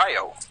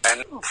Ohio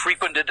and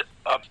frequented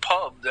a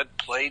pub that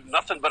played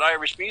nothing but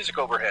Irish music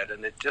overhead,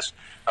 and it just,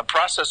 a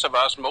process of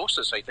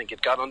osmosis, I think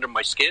it got under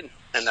my skin,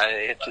 and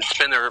it's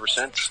been there ever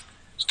since.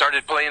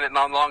 Started playing it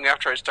not long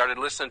after I started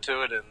listening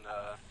to it, and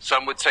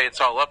some would say it's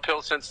all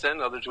uphill since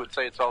then, others would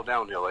say it's all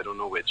downhill, I don't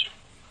know which.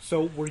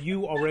 So were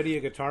you already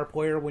a guitar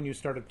player when you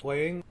started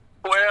playing?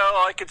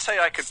 Well, I could say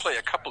I could play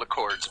a couple of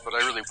chords, but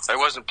I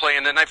wasn't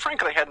playing, and I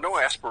frankly had no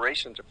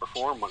aspiration to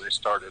perform when I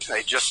started.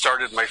 I just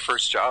started my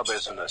first job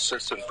as an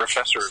assistant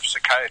professor of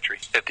psychiatry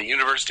at the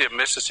University of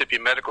Mississippi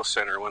Medical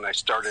Center when I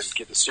started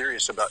getting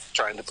serious about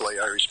trying to play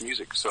Irish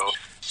music. So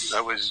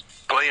I was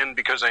playing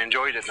because I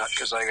enjoyed it, not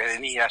because I had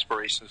any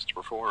aspirations to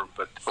perform.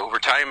 But over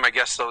time, I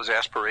guess those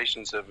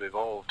aspirations have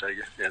evolved,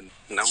 and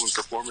now I'm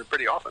performing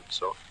pretty often,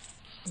 so...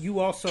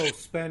 You also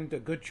spend a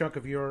good chunk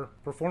of your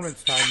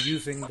performance time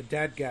using the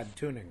DADGAD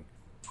tuning.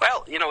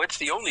 Well, it's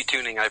the only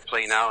tuning I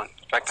play now. In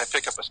fact, I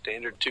pick up a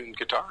standard tuned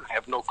guitar and I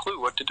have no clue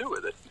what to do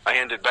with it. I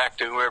hand it back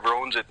to whoever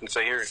owns it and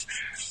say, here,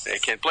 I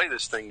can't play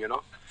this thing,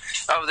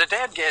 The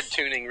DADGAD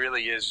tuning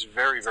really is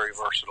very, very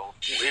versatile.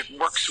 It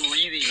works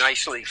really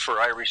nicely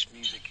for Irish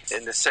music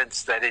in the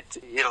sense that it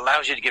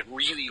allows you to get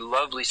really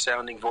lovely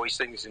sounding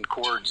voicings and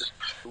chords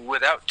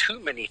without too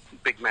many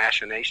big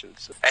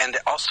machinations. And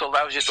it also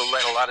allows you to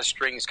let a lot of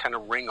strings kind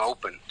of ring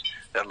open.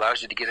 That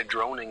allows you to get a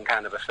droning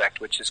kind of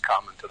effect, which is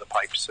common to the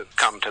pipes and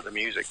common to the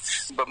music.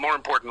 But more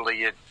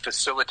importantly, it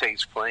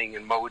facilitates playing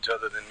in modes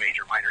other than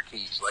major minor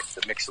keys, like the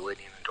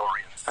Mixolydian and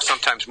Dorian.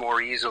 Sometimes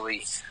more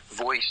easily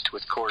voiced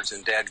with chords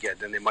in DADGAD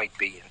than they might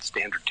be in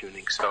standard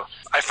tuning. So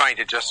I find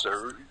it just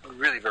a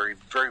really very,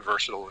 very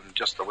versatile and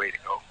just the way to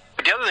go.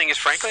 But the other thing is,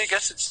 frankly, I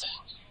guess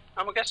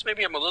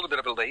maybe I'm a little bit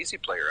of a lazy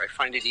player. I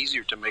find it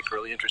easier to make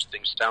really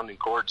interesting sounding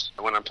chords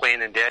when I'm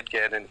playing in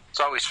DADGAD, and it's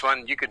always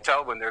fun. You can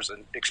tell when there's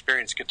an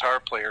experienced guitar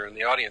player in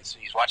the audience,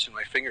 and he's watching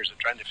my fingers and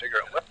trying to figure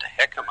out, what the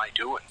heck am I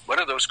doing? What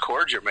are those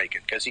chords you're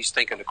making? Because he's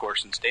thinking, of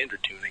course, in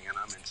standard tuning, and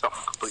I'm in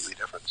something completely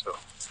different. So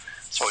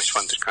it's always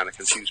fun to kind of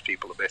confuse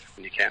people a bit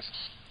when you can.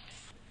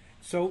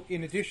 So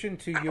in addition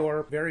to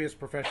your various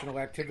professional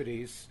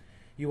activities,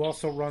 you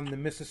also run the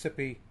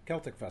Mississippi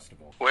Celtic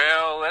Festival.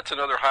 Well, that's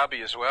another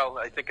hobby as well.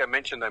 I think I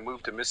mentioned I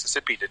moved to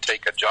Mississippi to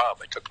take a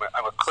job.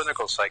 I'm a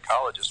clinical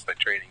psychologist by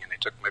training, and I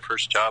took my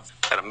first job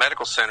at a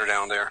medical center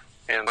down there.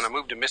 And when I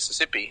moved to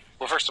Mississippi,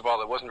 well, first of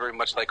all, it wasn't very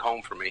much like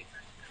home for me.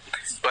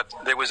 But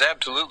there was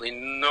absolutely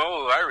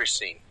no Irish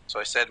scene. So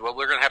I said, well,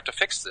 we're going to have to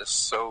fix this.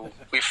 So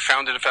we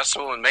founded a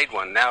festival and made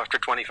one. Now, after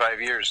 25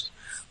 years,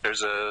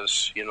 there's a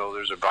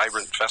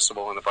vibrant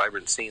festival and a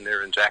vibrant scene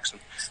there in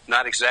Jackson.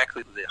 Not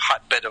exactly the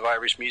hotbed of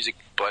Irish music,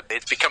 but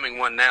it's becoming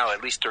one now,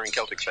 at least during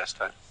Celtic Fest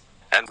time.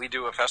 And we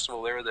do a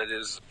festival there that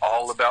is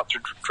all about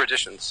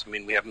traditions. I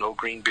mean, we have no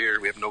green beer,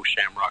 we have no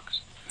shamrocks,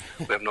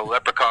 we have no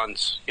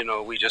leprechauns.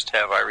 We just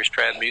have Irish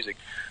trad music.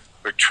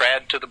 We're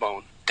trad to the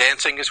bone.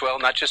 Dancing as well,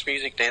 not just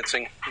music,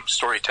 dancing,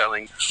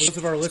 storytelling. For those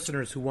of our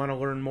listeners who want to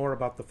learn more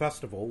about the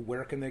festival,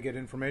 where can they get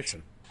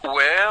information?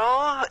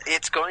 Well,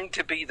 it's going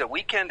to be the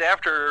weekend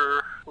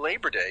after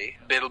Labor Day.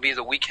 It'll be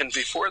the weekend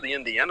before the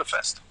Indiana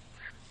Fest.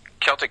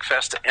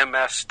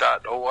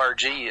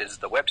 CelticFestMS.org is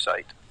the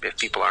website if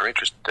people are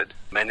interested.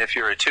 And if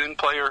you're a tune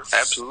player,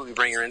 absolutely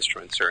bring your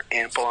instruments. There are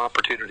ample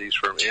opportunities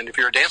and if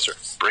you're a dancer,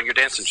 bring your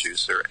dancing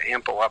shoes. There are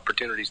ample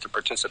opportunities to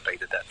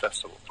participate at that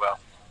festival as well.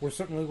 We're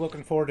certainly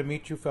looking forward to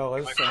meet you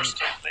fellas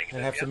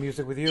and have some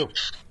music with you.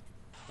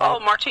 Oh,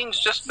 Martin's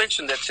just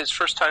mentioned that's his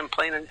first time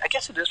playing, and I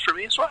guess it is for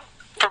me as well.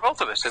 For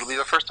both of us, it'll be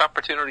the first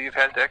opportunity we've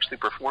had to actually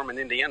perform in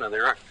Indiana.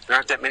 There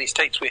aren't that many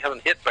states we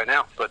haven't hit by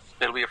now, but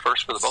it'll be a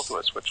first for the both of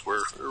us, which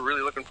we're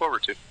really looking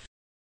forward to.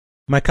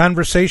 My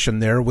conversation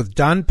there with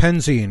Don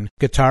Penzine,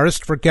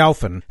 guitarist for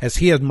Galpin, as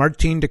he and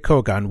Martin de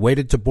Kogan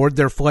waited to board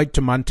their flight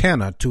to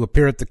Montana to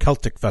appear at the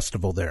Celtic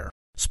Festival there.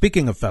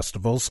 Speaking of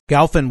festivals,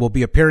 Galpin will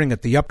be appearing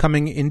at the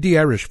upcoming Indie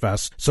Irish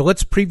Fest, so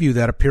let's preview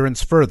that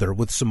appearance further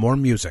with some more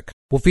music.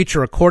 We'll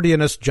feature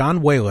accordionist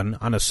John Whalen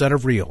on a set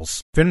of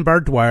reels,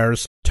 Finbar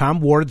Dwyer's Tom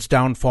Ward's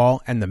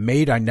Downfall, and The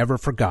Maid I Never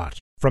Forgot.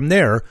 From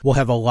there, we'll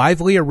have a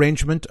lively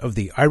arrangement of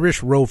the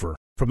Irish Rover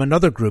from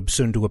another group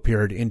soon to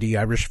appear at Indie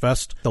Irish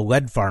Fest, the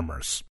Lead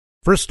Farmers.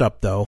 First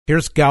up, though,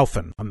 here's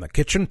Galfin on the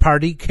Kitchen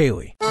Party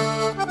Ceilidh.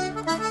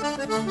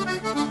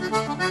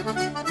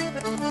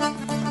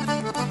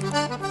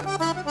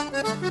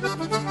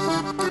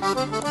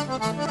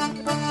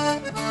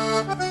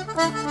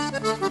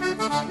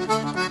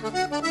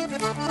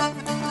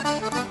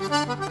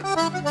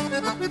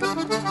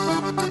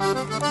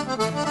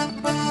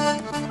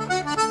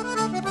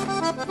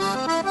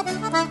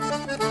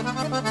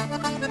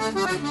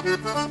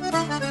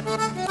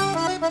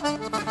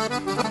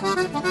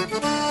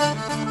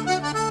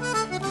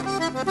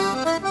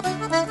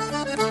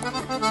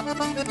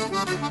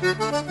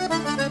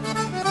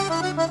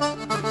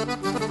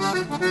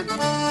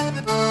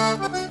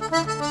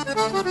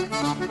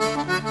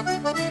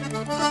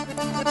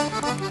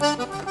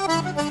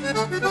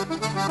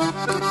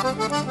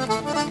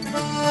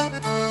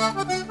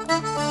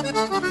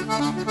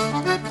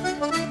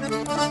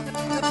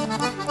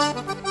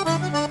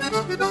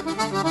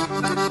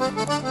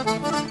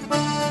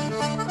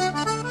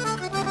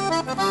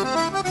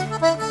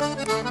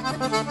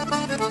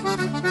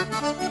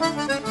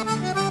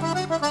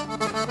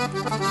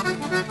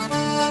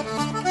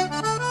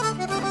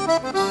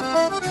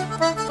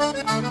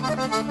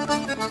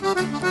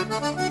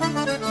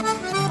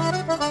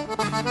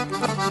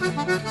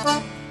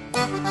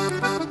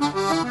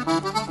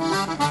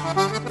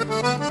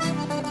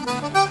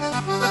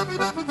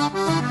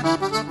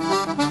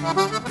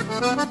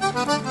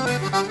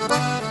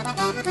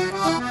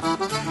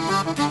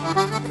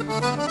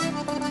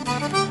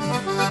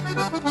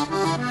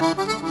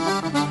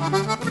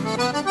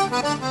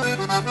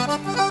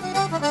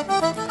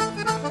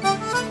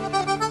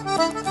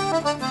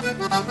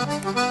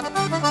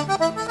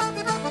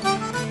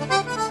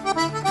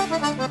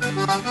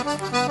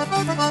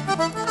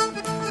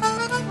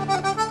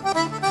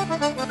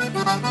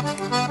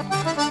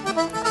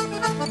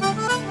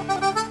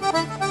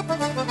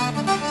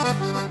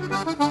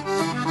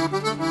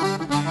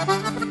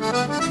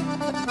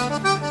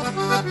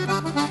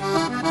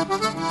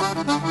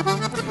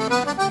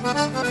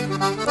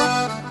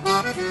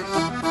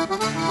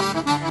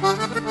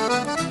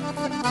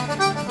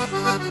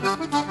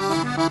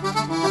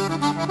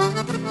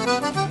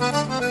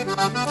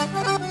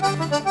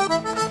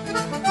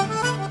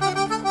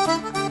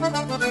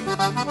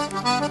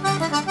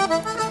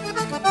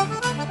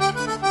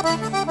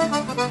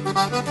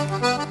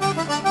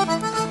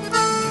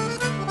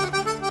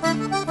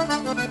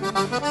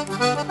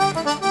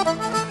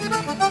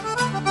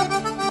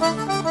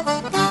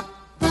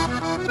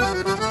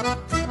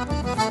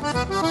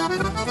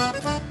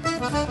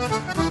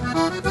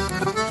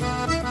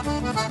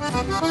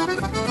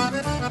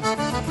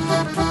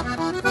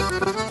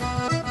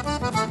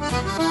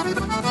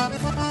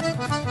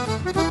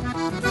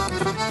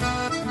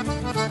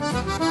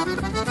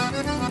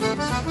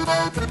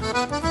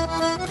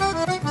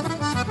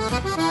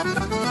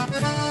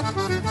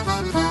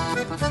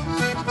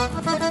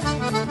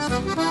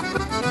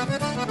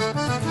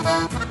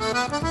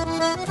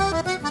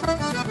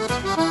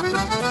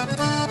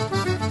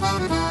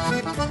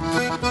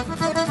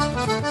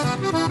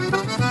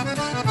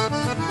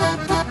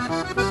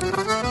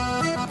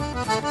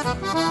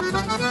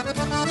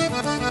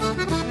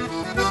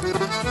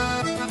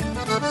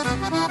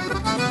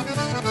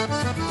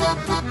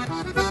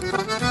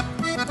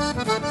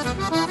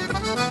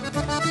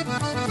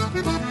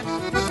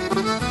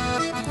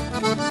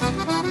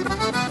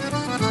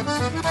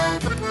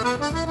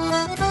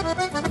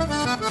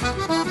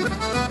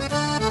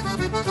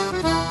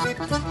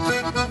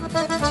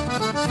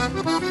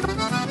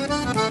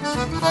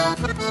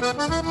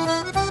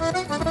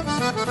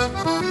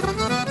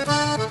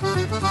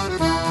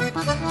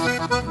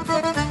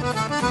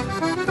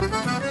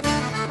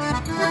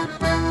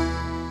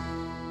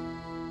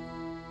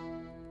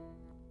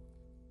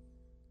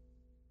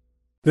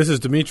 This is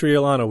Dimitri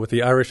Alano with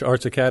the Irish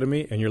Arts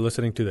Academy, and you're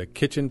listening to the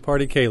Kitchen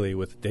Party Ceilidh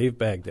with Dave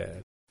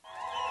Baghdad.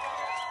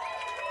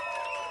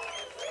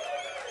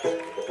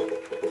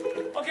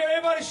 Okay,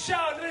 everybody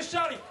shout, let's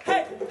shout.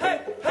 Hey, hey,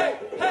 hey,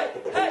 hey,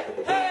 hey,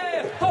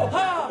 hey, ho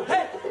ha,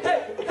 hey,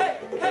 hey, hey,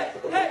 hey,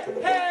 hey,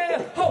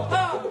 hey, ho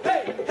ha,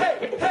 hey, hey,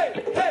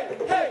 hey, hey,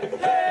 hey,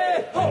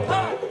 hey, ho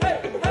ha, hey,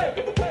 hey,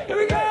 hey. Here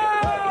we go!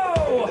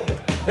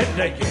 In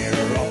the year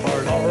of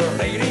our Lord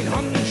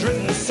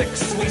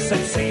 1806, we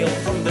set sail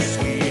from the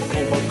sweet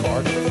Gold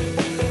Court.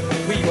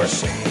 We were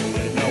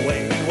sailing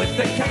away with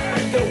the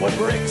cargo of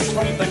bricks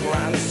from the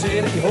Grand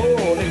City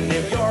Hall in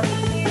New York.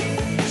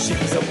 She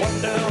was a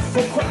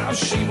wonderful craft,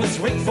 she was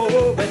rigged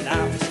for an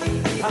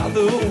aft.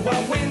 Although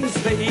our winds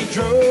they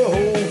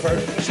drove her,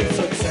 she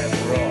took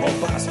several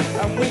blasts,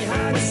 and we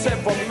had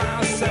several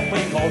masts, and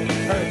we called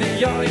her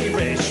the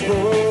Irish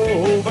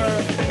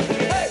Rover.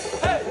 Hey,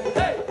 hey,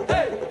 hey,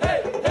 hey,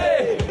 hey,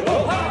 hey,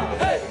 oh ha,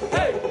 hey,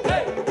 hey,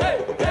 hey, hey,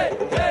 hey,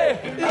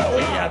 hey. Oh,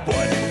 we had 1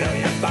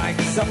 million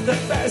bags of the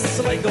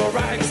best Lego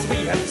rags, we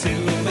had 2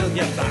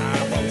 million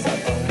barrels of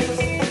bones,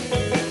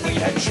 we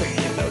had 3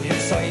 million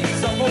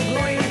sides of old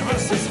line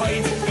horses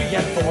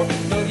had 4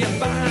 million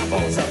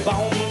barrels of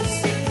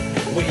bones.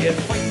 We had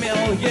 5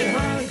 million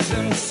hogs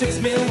and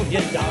 6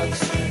 million dogs,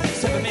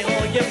 7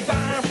 million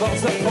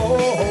barrels of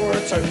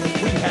porter.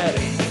 We had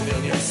 8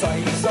 million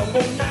sides of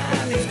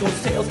O'Malley's gold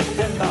tails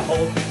in the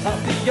whole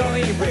of the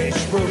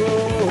Irish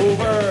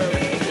Rover.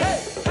 Hey,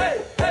 hey,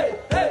 hey,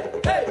 hey,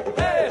 hey,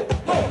 hey,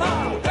 ho-ha,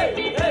 hey,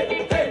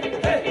 hey, hey,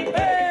 hey,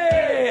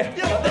 hey.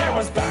 There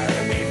was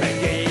Barry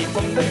McGee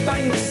from the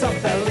banks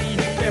of the Lee.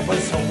 There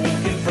was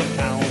Hogan from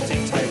County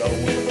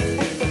Tyrone.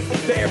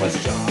 There was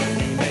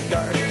Johnny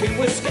McGurk, who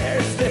was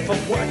scared stiff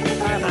of work,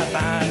 and a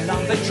band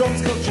on the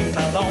drums called Jim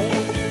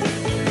Malone.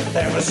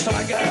 There was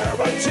Tiger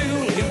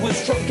O'Toole, who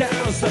was drunk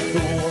as a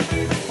fool,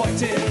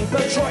 fighting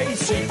the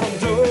Tracy from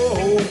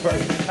Dover.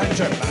 And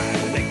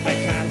Germanic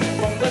McCann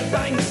from the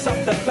banks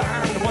of the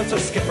band was a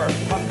skipper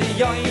on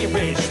the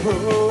Irish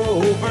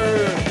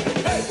Rover.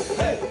 Hey,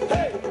 hey,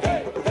 hey,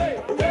 hey, hey,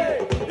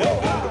 hey,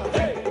 yo-ha,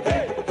 hey,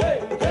 hey, hey,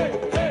 hey,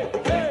 hey,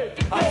 hey.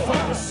 I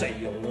found a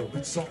sailor,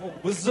 it's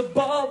always a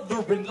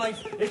bother in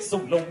life. It's so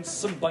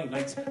lonesome by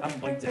night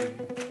and by day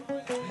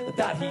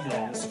that he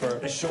longs for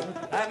the shore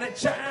and a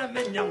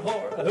charming young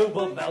whore who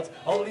will melt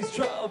all these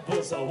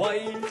troubles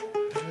away.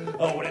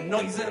 Oh, the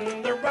noise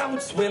in the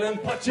rounds, swilling,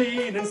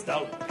 poaching and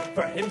stout.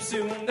 For him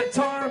soon the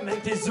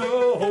torment is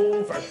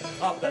over.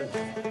 Of the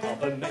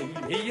love of a maid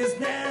he is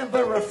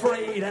never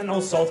afraid, and no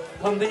salt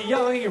on the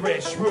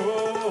Irish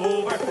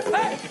Rover.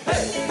 Hey,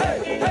 hey, hey,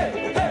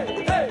 hey,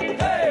 hey, hey,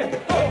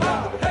 hey, oh,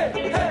 ah, hey,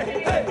 hey,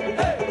 hey,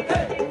 hey,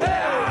 hey, hey.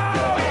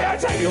 Oh, yeah, I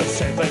tell you,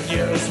 7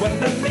 years when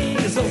the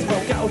measles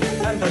broke out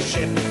and the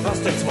ship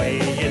lost its way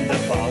in the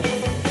fog,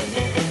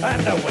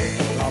 and the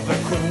whale of the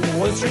crew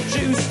was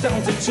reduced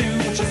down to 2,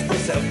 just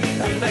myself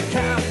and the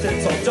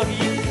captain's all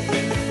Dougie.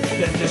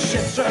 Then the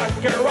ship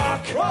struck a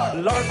rock,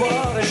 Lord,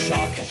 what a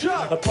shock.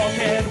 The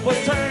bulkhead was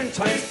turned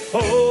times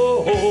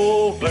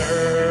over.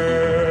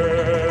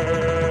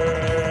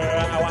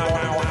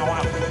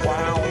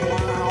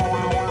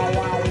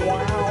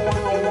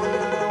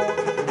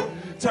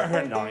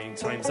 Turned 9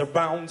 times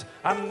around,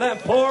 and the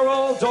poor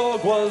old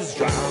dog was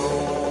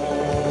drowned.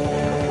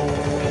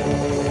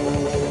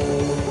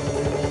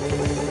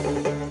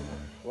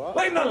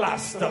 I'm the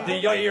last of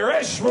the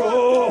Irish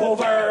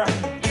Rover.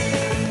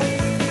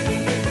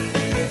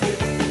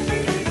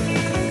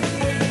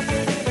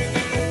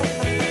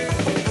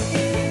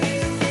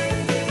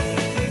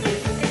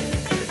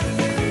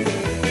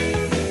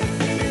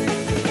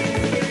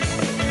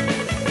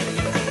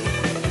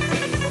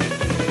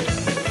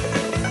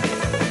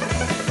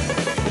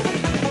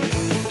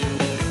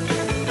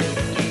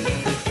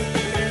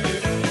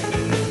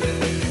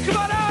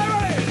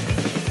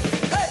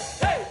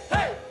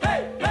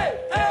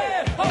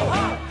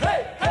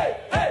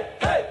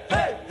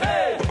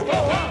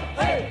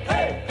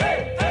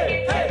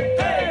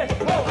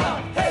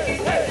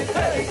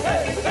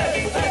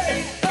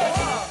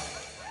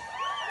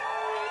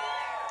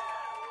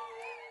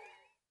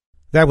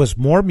 That was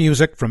more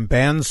music from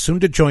bands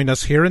soon to join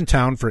us here in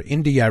town for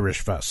Indie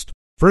Irish Fest.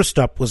 First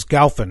up was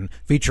Galfin,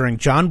 featuring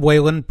John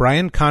Whalen,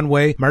 Brian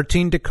Conway,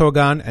 Martin de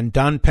Cogan, and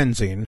Don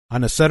Penzine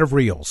on a set of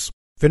reels,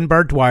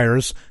 Finbar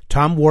Dwyer's,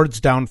 Tom Ward's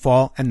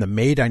Downfall, and The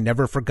Maid I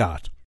Never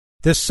Forgot.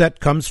 This set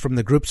comes from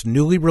the group's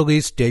newly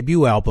released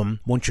debut album,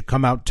 Won't You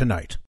Come Out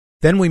Tonight.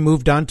 Then we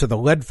moved on to the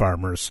Lead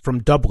Farmers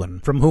from Dublin,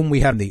 from whom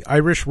we had the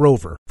Irish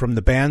Rover from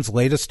the band's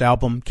latest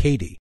album,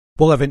 Katie.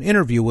 We'll have an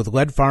interview with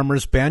Lead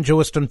Farmers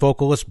banjoist and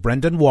vocalist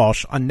Brendan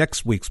Walsh on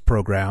next week's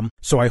program,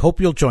 so I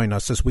hope you'll join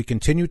us as we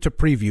continue to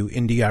preview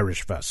Indie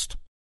Irish Fest.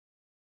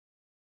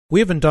 We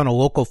haven't done a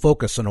local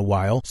focus in a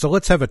while, so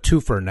let's have a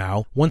twofer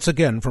now, once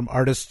again from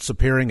artists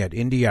appearing at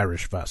Indie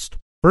Irish Fest.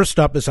 First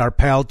up is our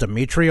pal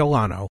Dimitri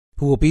Olano,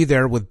 who will be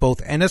there with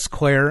both Ennis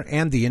Clare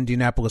and the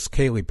Indianapolis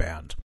Ceilidh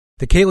Band.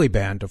 The Ceilidh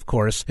Band, of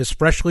course, is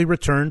freshly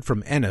returned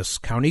from Ennis,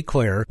 County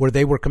Clare, where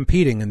they were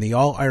competing in the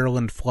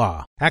All-Ireland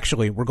Fleadh.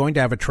 Actually, we're going to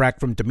have a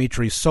track from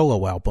Dimitri's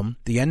solo album,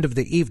 The End of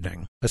the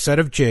Evening, a set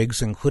of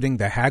jigs including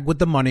The Hag with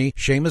the Money,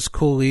 Seamus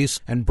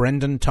Cooley's, and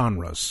Brendan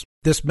Tonra's.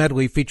 This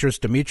medley features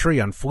Dimitri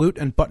on flute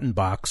and button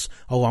box,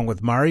 along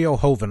with Mario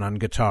Hoven on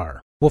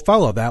guitar. We'll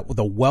follow that with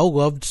a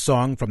well-loved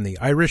song from the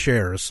Irish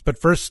Airs, but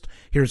first,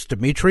 here's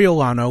Dimitri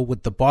Olano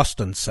with the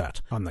Boston set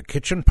on the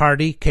Kitchen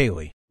Party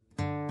Ceilidh.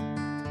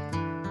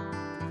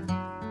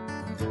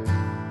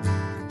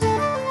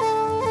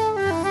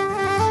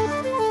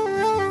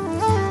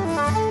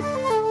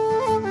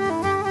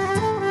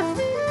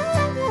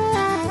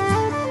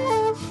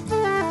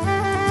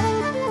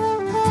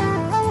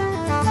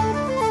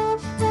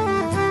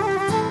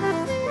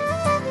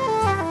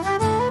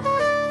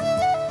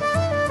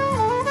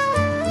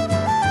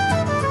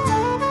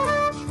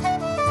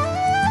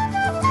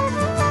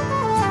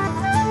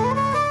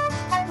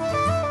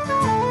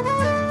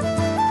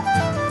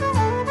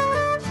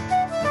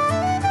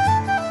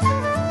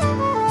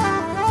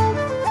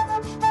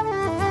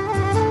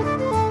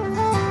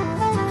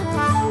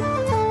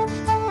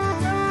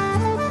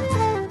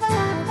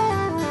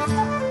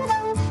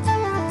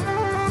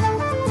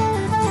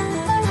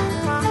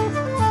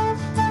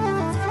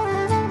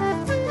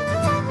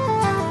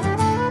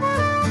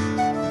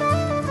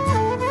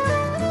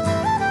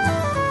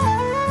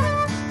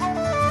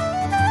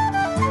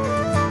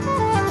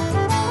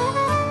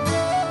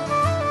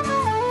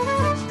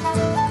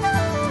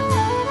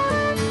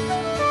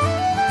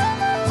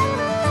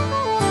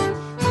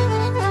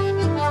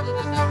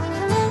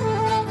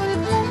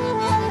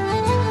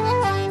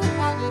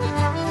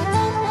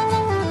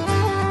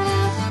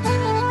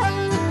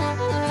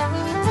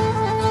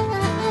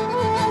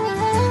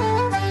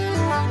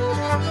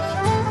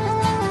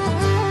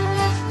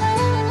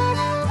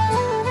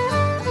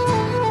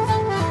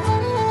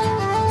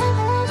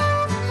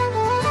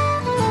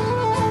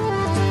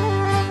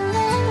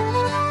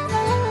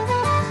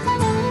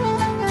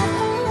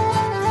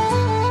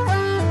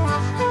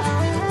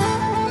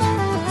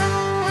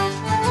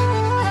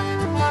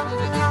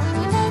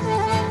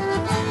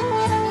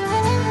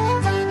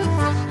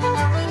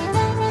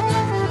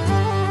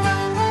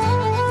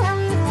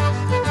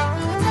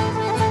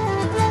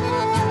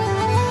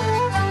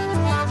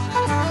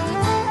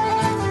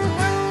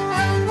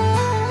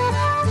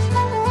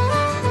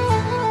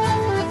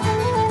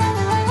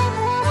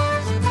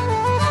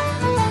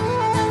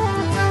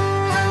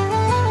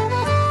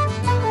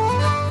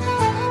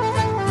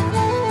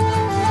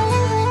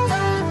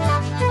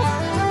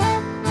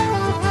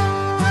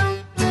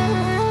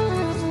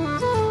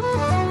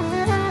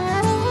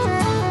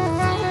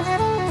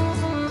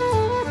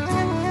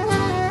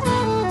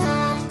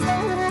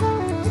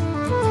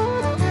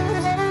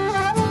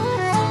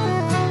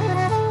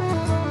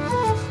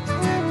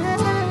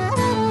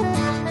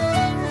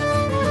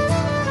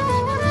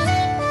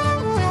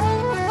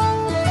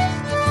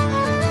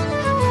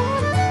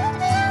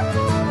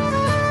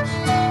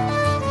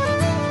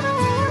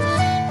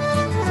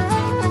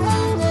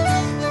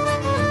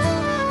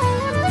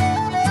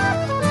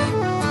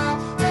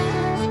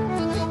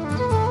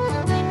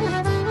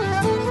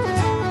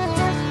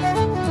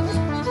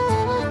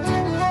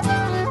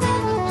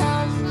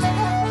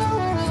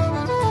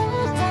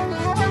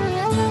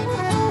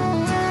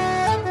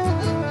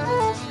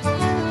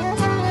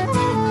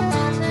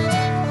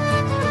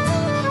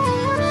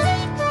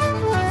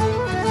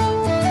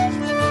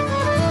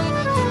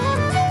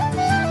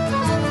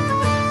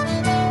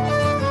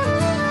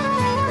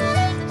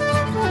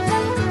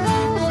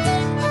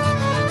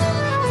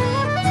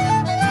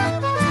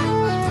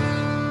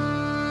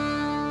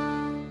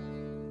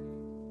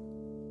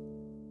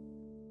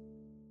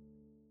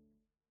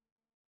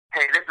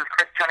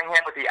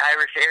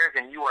 Irish Airs,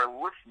 and you are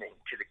listening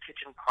to the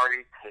Kitchen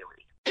Party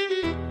Kaylee.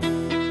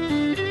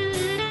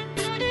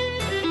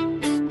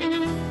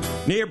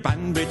 Near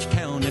Banbridge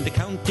Town in the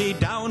County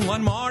Down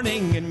one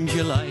morning in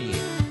July,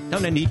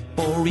 down a neat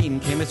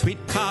boreen came a sweet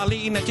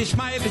Colleen, and she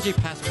smiled as she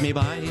passed me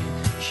by.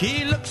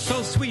 She looked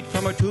so sweet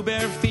from her two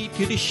bare feet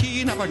to the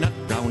sheen of her nut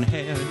brown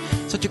hair.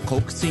 Such a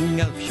coaxing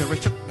elf, sure I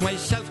shook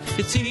myself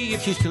to see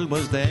if she still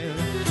was there.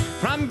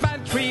 From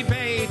Bantry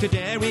Bay to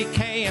Derry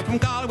Quay, and from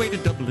Galway to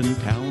Dublin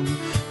town,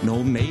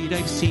 no maid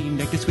I've seen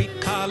like the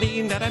sweet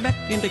Colleen that I met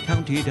in the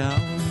County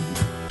Down.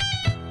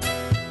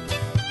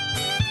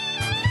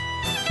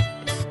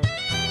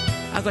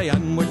 As I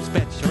onward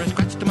sped, sure I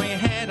scratched my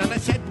head, and I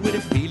said with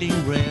a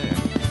feeling rare,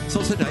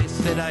 so said I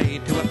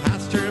to a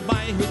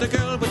passer-by, who's the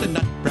girl with the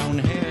nut brown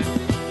hair.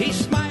 He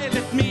smiled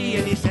at me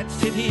and he said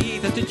he,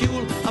 that's the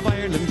jewel of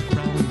Ireland's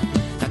crown.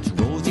 That's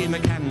Rosie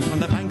McCann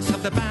from the banks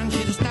of the Bann,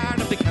 she's the star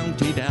of the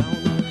County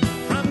Down.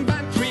 From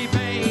Bantry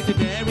Bay to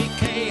Derry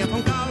Quay, and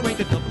from Galway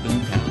to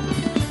Dublin town,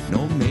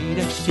 no maid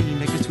I've seen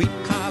like the sweet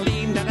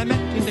Colleen that I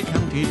met in the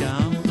County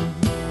Down.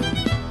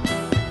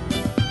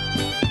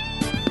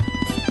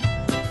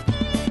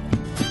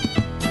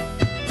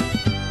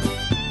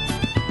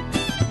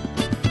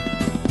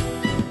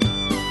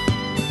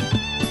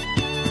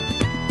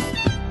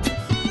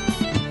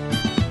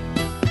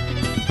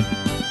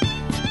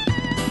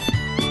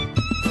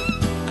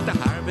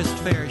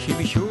 Fair, she'd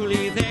be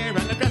surely there,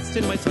 and dressed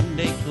in my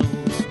Sunday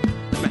clothes.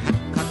 My hat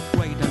cocked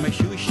white and my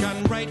shoes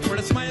shone bright, for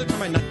a smile from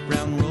my nut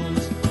brown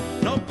rose.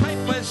 No pipe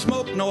I'll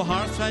smoke, no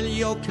horse I'll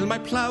yoke, till my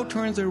plough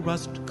turns a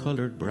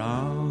rust-coloured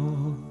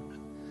brown.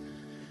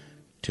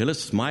 Till a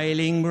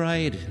smiling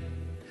bride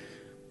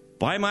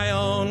by my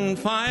own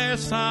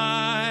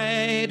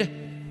fireside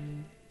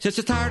sits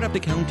the start of the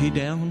County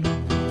Down.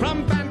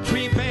 From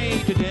Bantry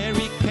Bay to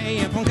Derry Quay,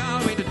 and from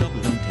Galway to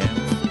Dublin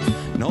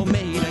town, no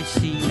maid I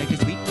see like a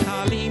sweet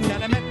Colleen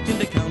that I met in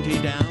the County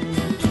Down.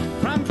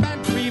 From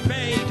Bantry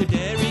Bay to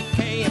Derry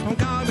Quay, and from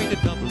Galway to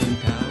Dublin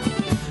town,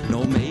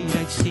 no maid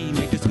I've seen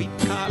like the sweet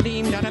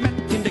Colleen that I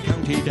met in the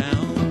County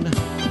Down.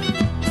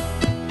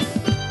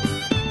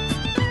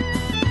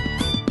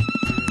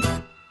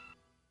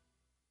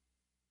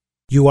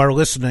 You are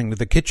listening to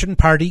the Kitchen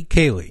Party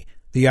Kaylee.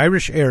 The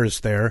Irish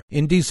Airs there,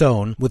 Indie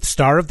Zone, with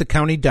Star of the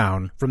County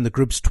Down from the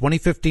group's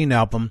 2015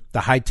 album,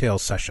 The Hightail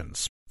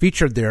Sessions.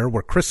 Featured there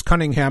were Chris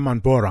Cunningham on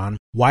bodhrán,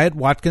 Wyatt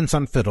Watkins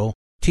on fiddle,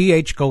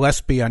 T.H.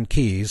 Gillespie on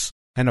keys,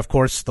 and of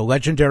course the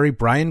legendary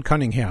Brian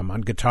Cunningham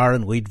on guitar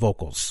and lead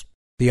vocals.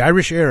 The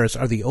Irish Airs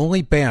are the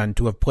only band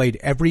to have played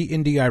every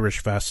Indie Irish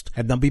Fest,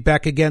 and they'll be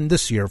back again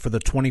this year for the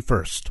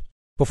 21st.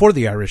 Before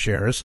the Irish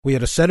Airs, we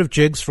had a set of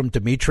jigs from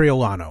Dimitri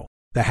Olano,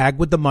 The Hag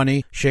with the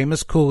Money,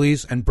 Seamus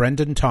Cooley's, and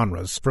Brendan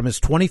Tonra's from his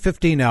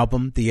 2015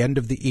 album, The End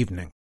of the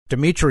Evening.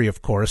 Dimitri,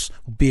 of course,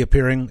 will be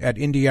appearing at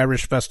Indie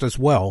Irish Fest as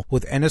well,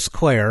 with Ennis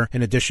Clare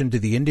in addition to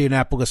the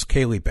Indianapolis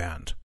Kaylee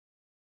Band.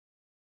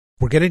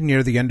 We're getting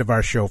near the end of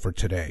our show for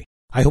today.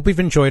 I hope you've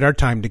enjoyed our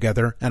time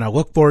together, and I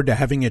look forward to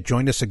having you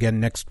join us again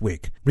next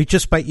week. Reach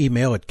us by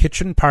email at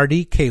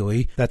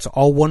kitchenpartykaylee, that's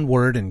all one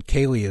word, and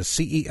Kaylee is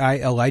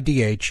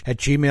CEILIDH,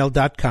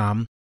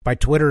 @gmail.com, by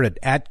Twitter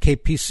at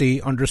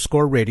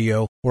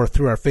 @KPC_radio, or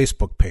through our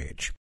Facebook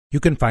page. You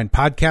can find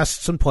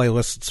podcasts and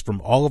playlists from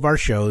all of our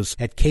shows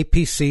at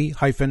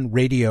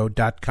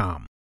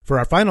kpc-radio.com. For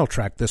our final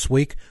track this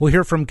week, we'll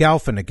hear from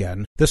Galfin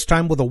again, this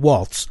time with a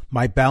waltz,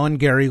 My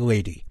Ballingarry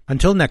Lady.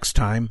 Until next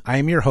time, I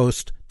am your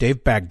host,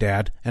 Dave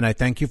Baghdad, and I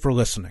thank you for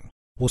listening.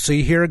 We'll see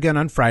you here again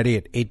on Friday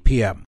at 8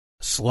 p.m.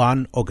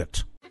 Slán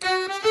Ogat.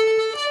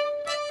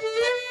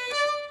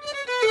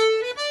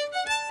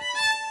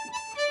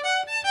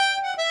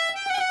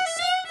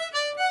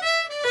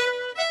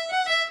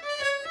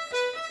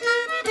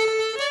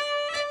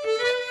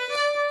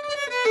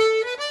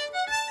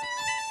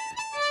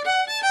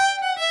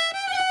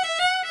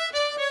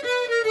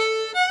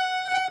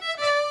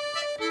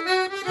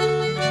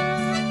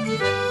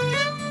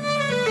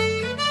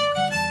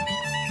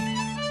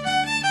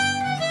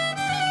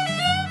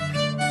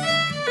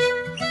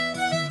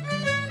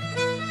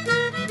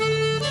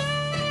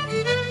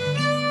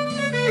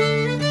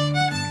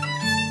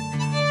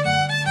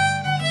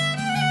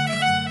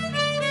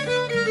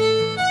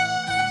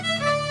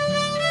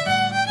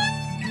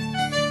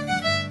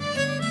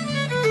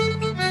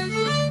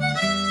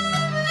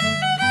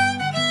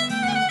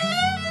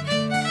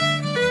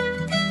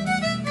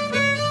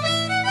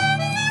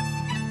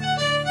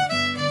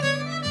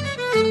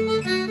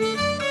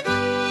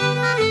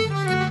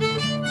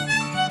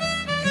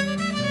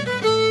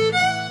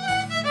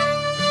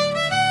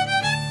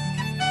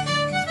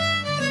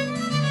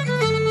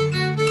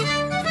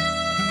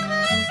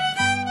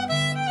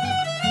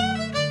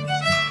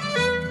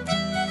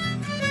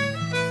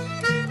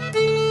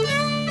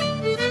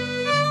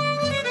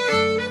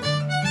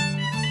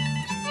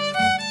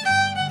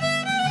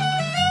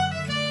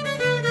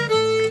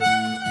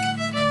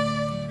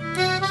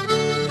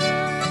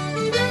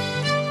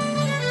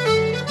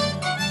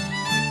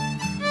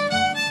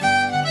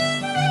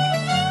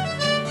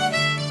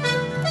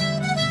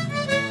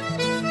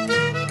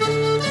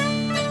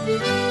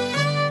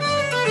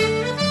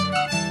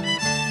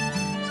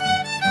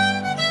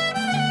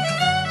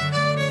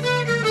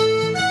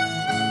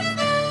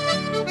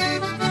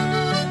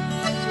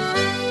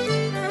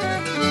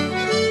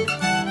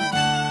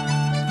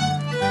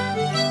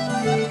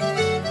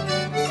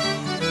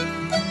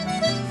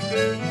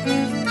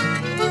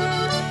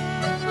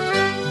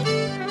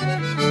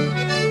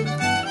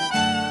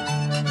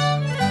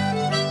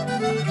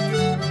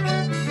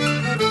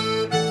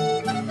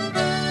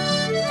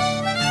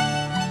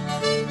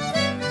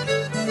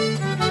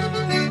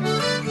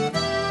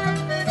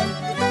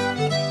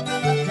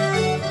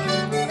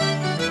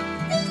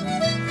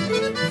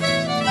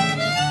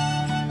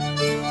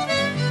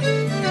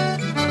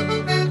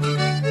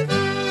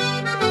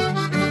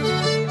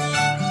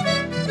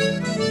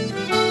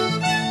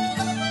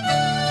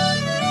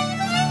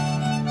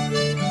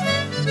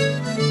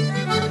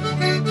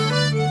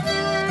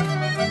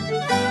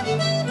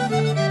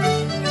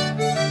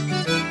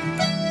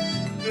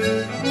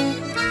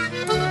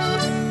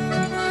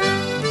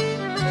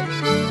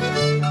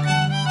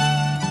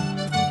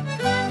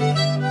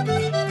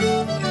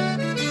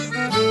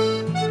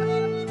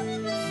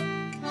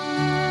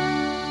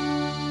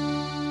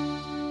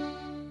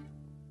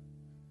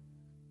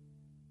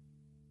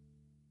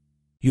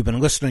 You've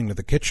been listening to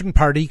The Kitchen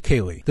Party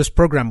Kaylee. This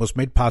program was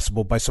made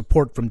possible by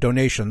support from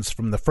donations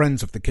from the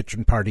Friends of The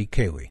Kitchen Party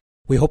Kaylee.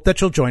 We hope that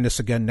you'll join us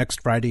again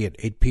next Friday at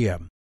 8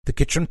 p.m. The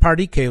Kitchen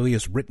Party Kaylee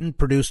is written,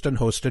 produced, and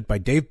hosted by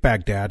Dave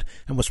Baghdad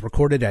and was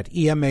recorded at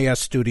EMAS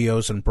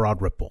Studios in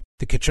Broad Ripple.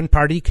 The Kitchen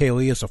Party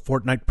Kaylee is a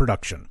fortnight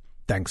production.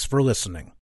 Thanks for listening.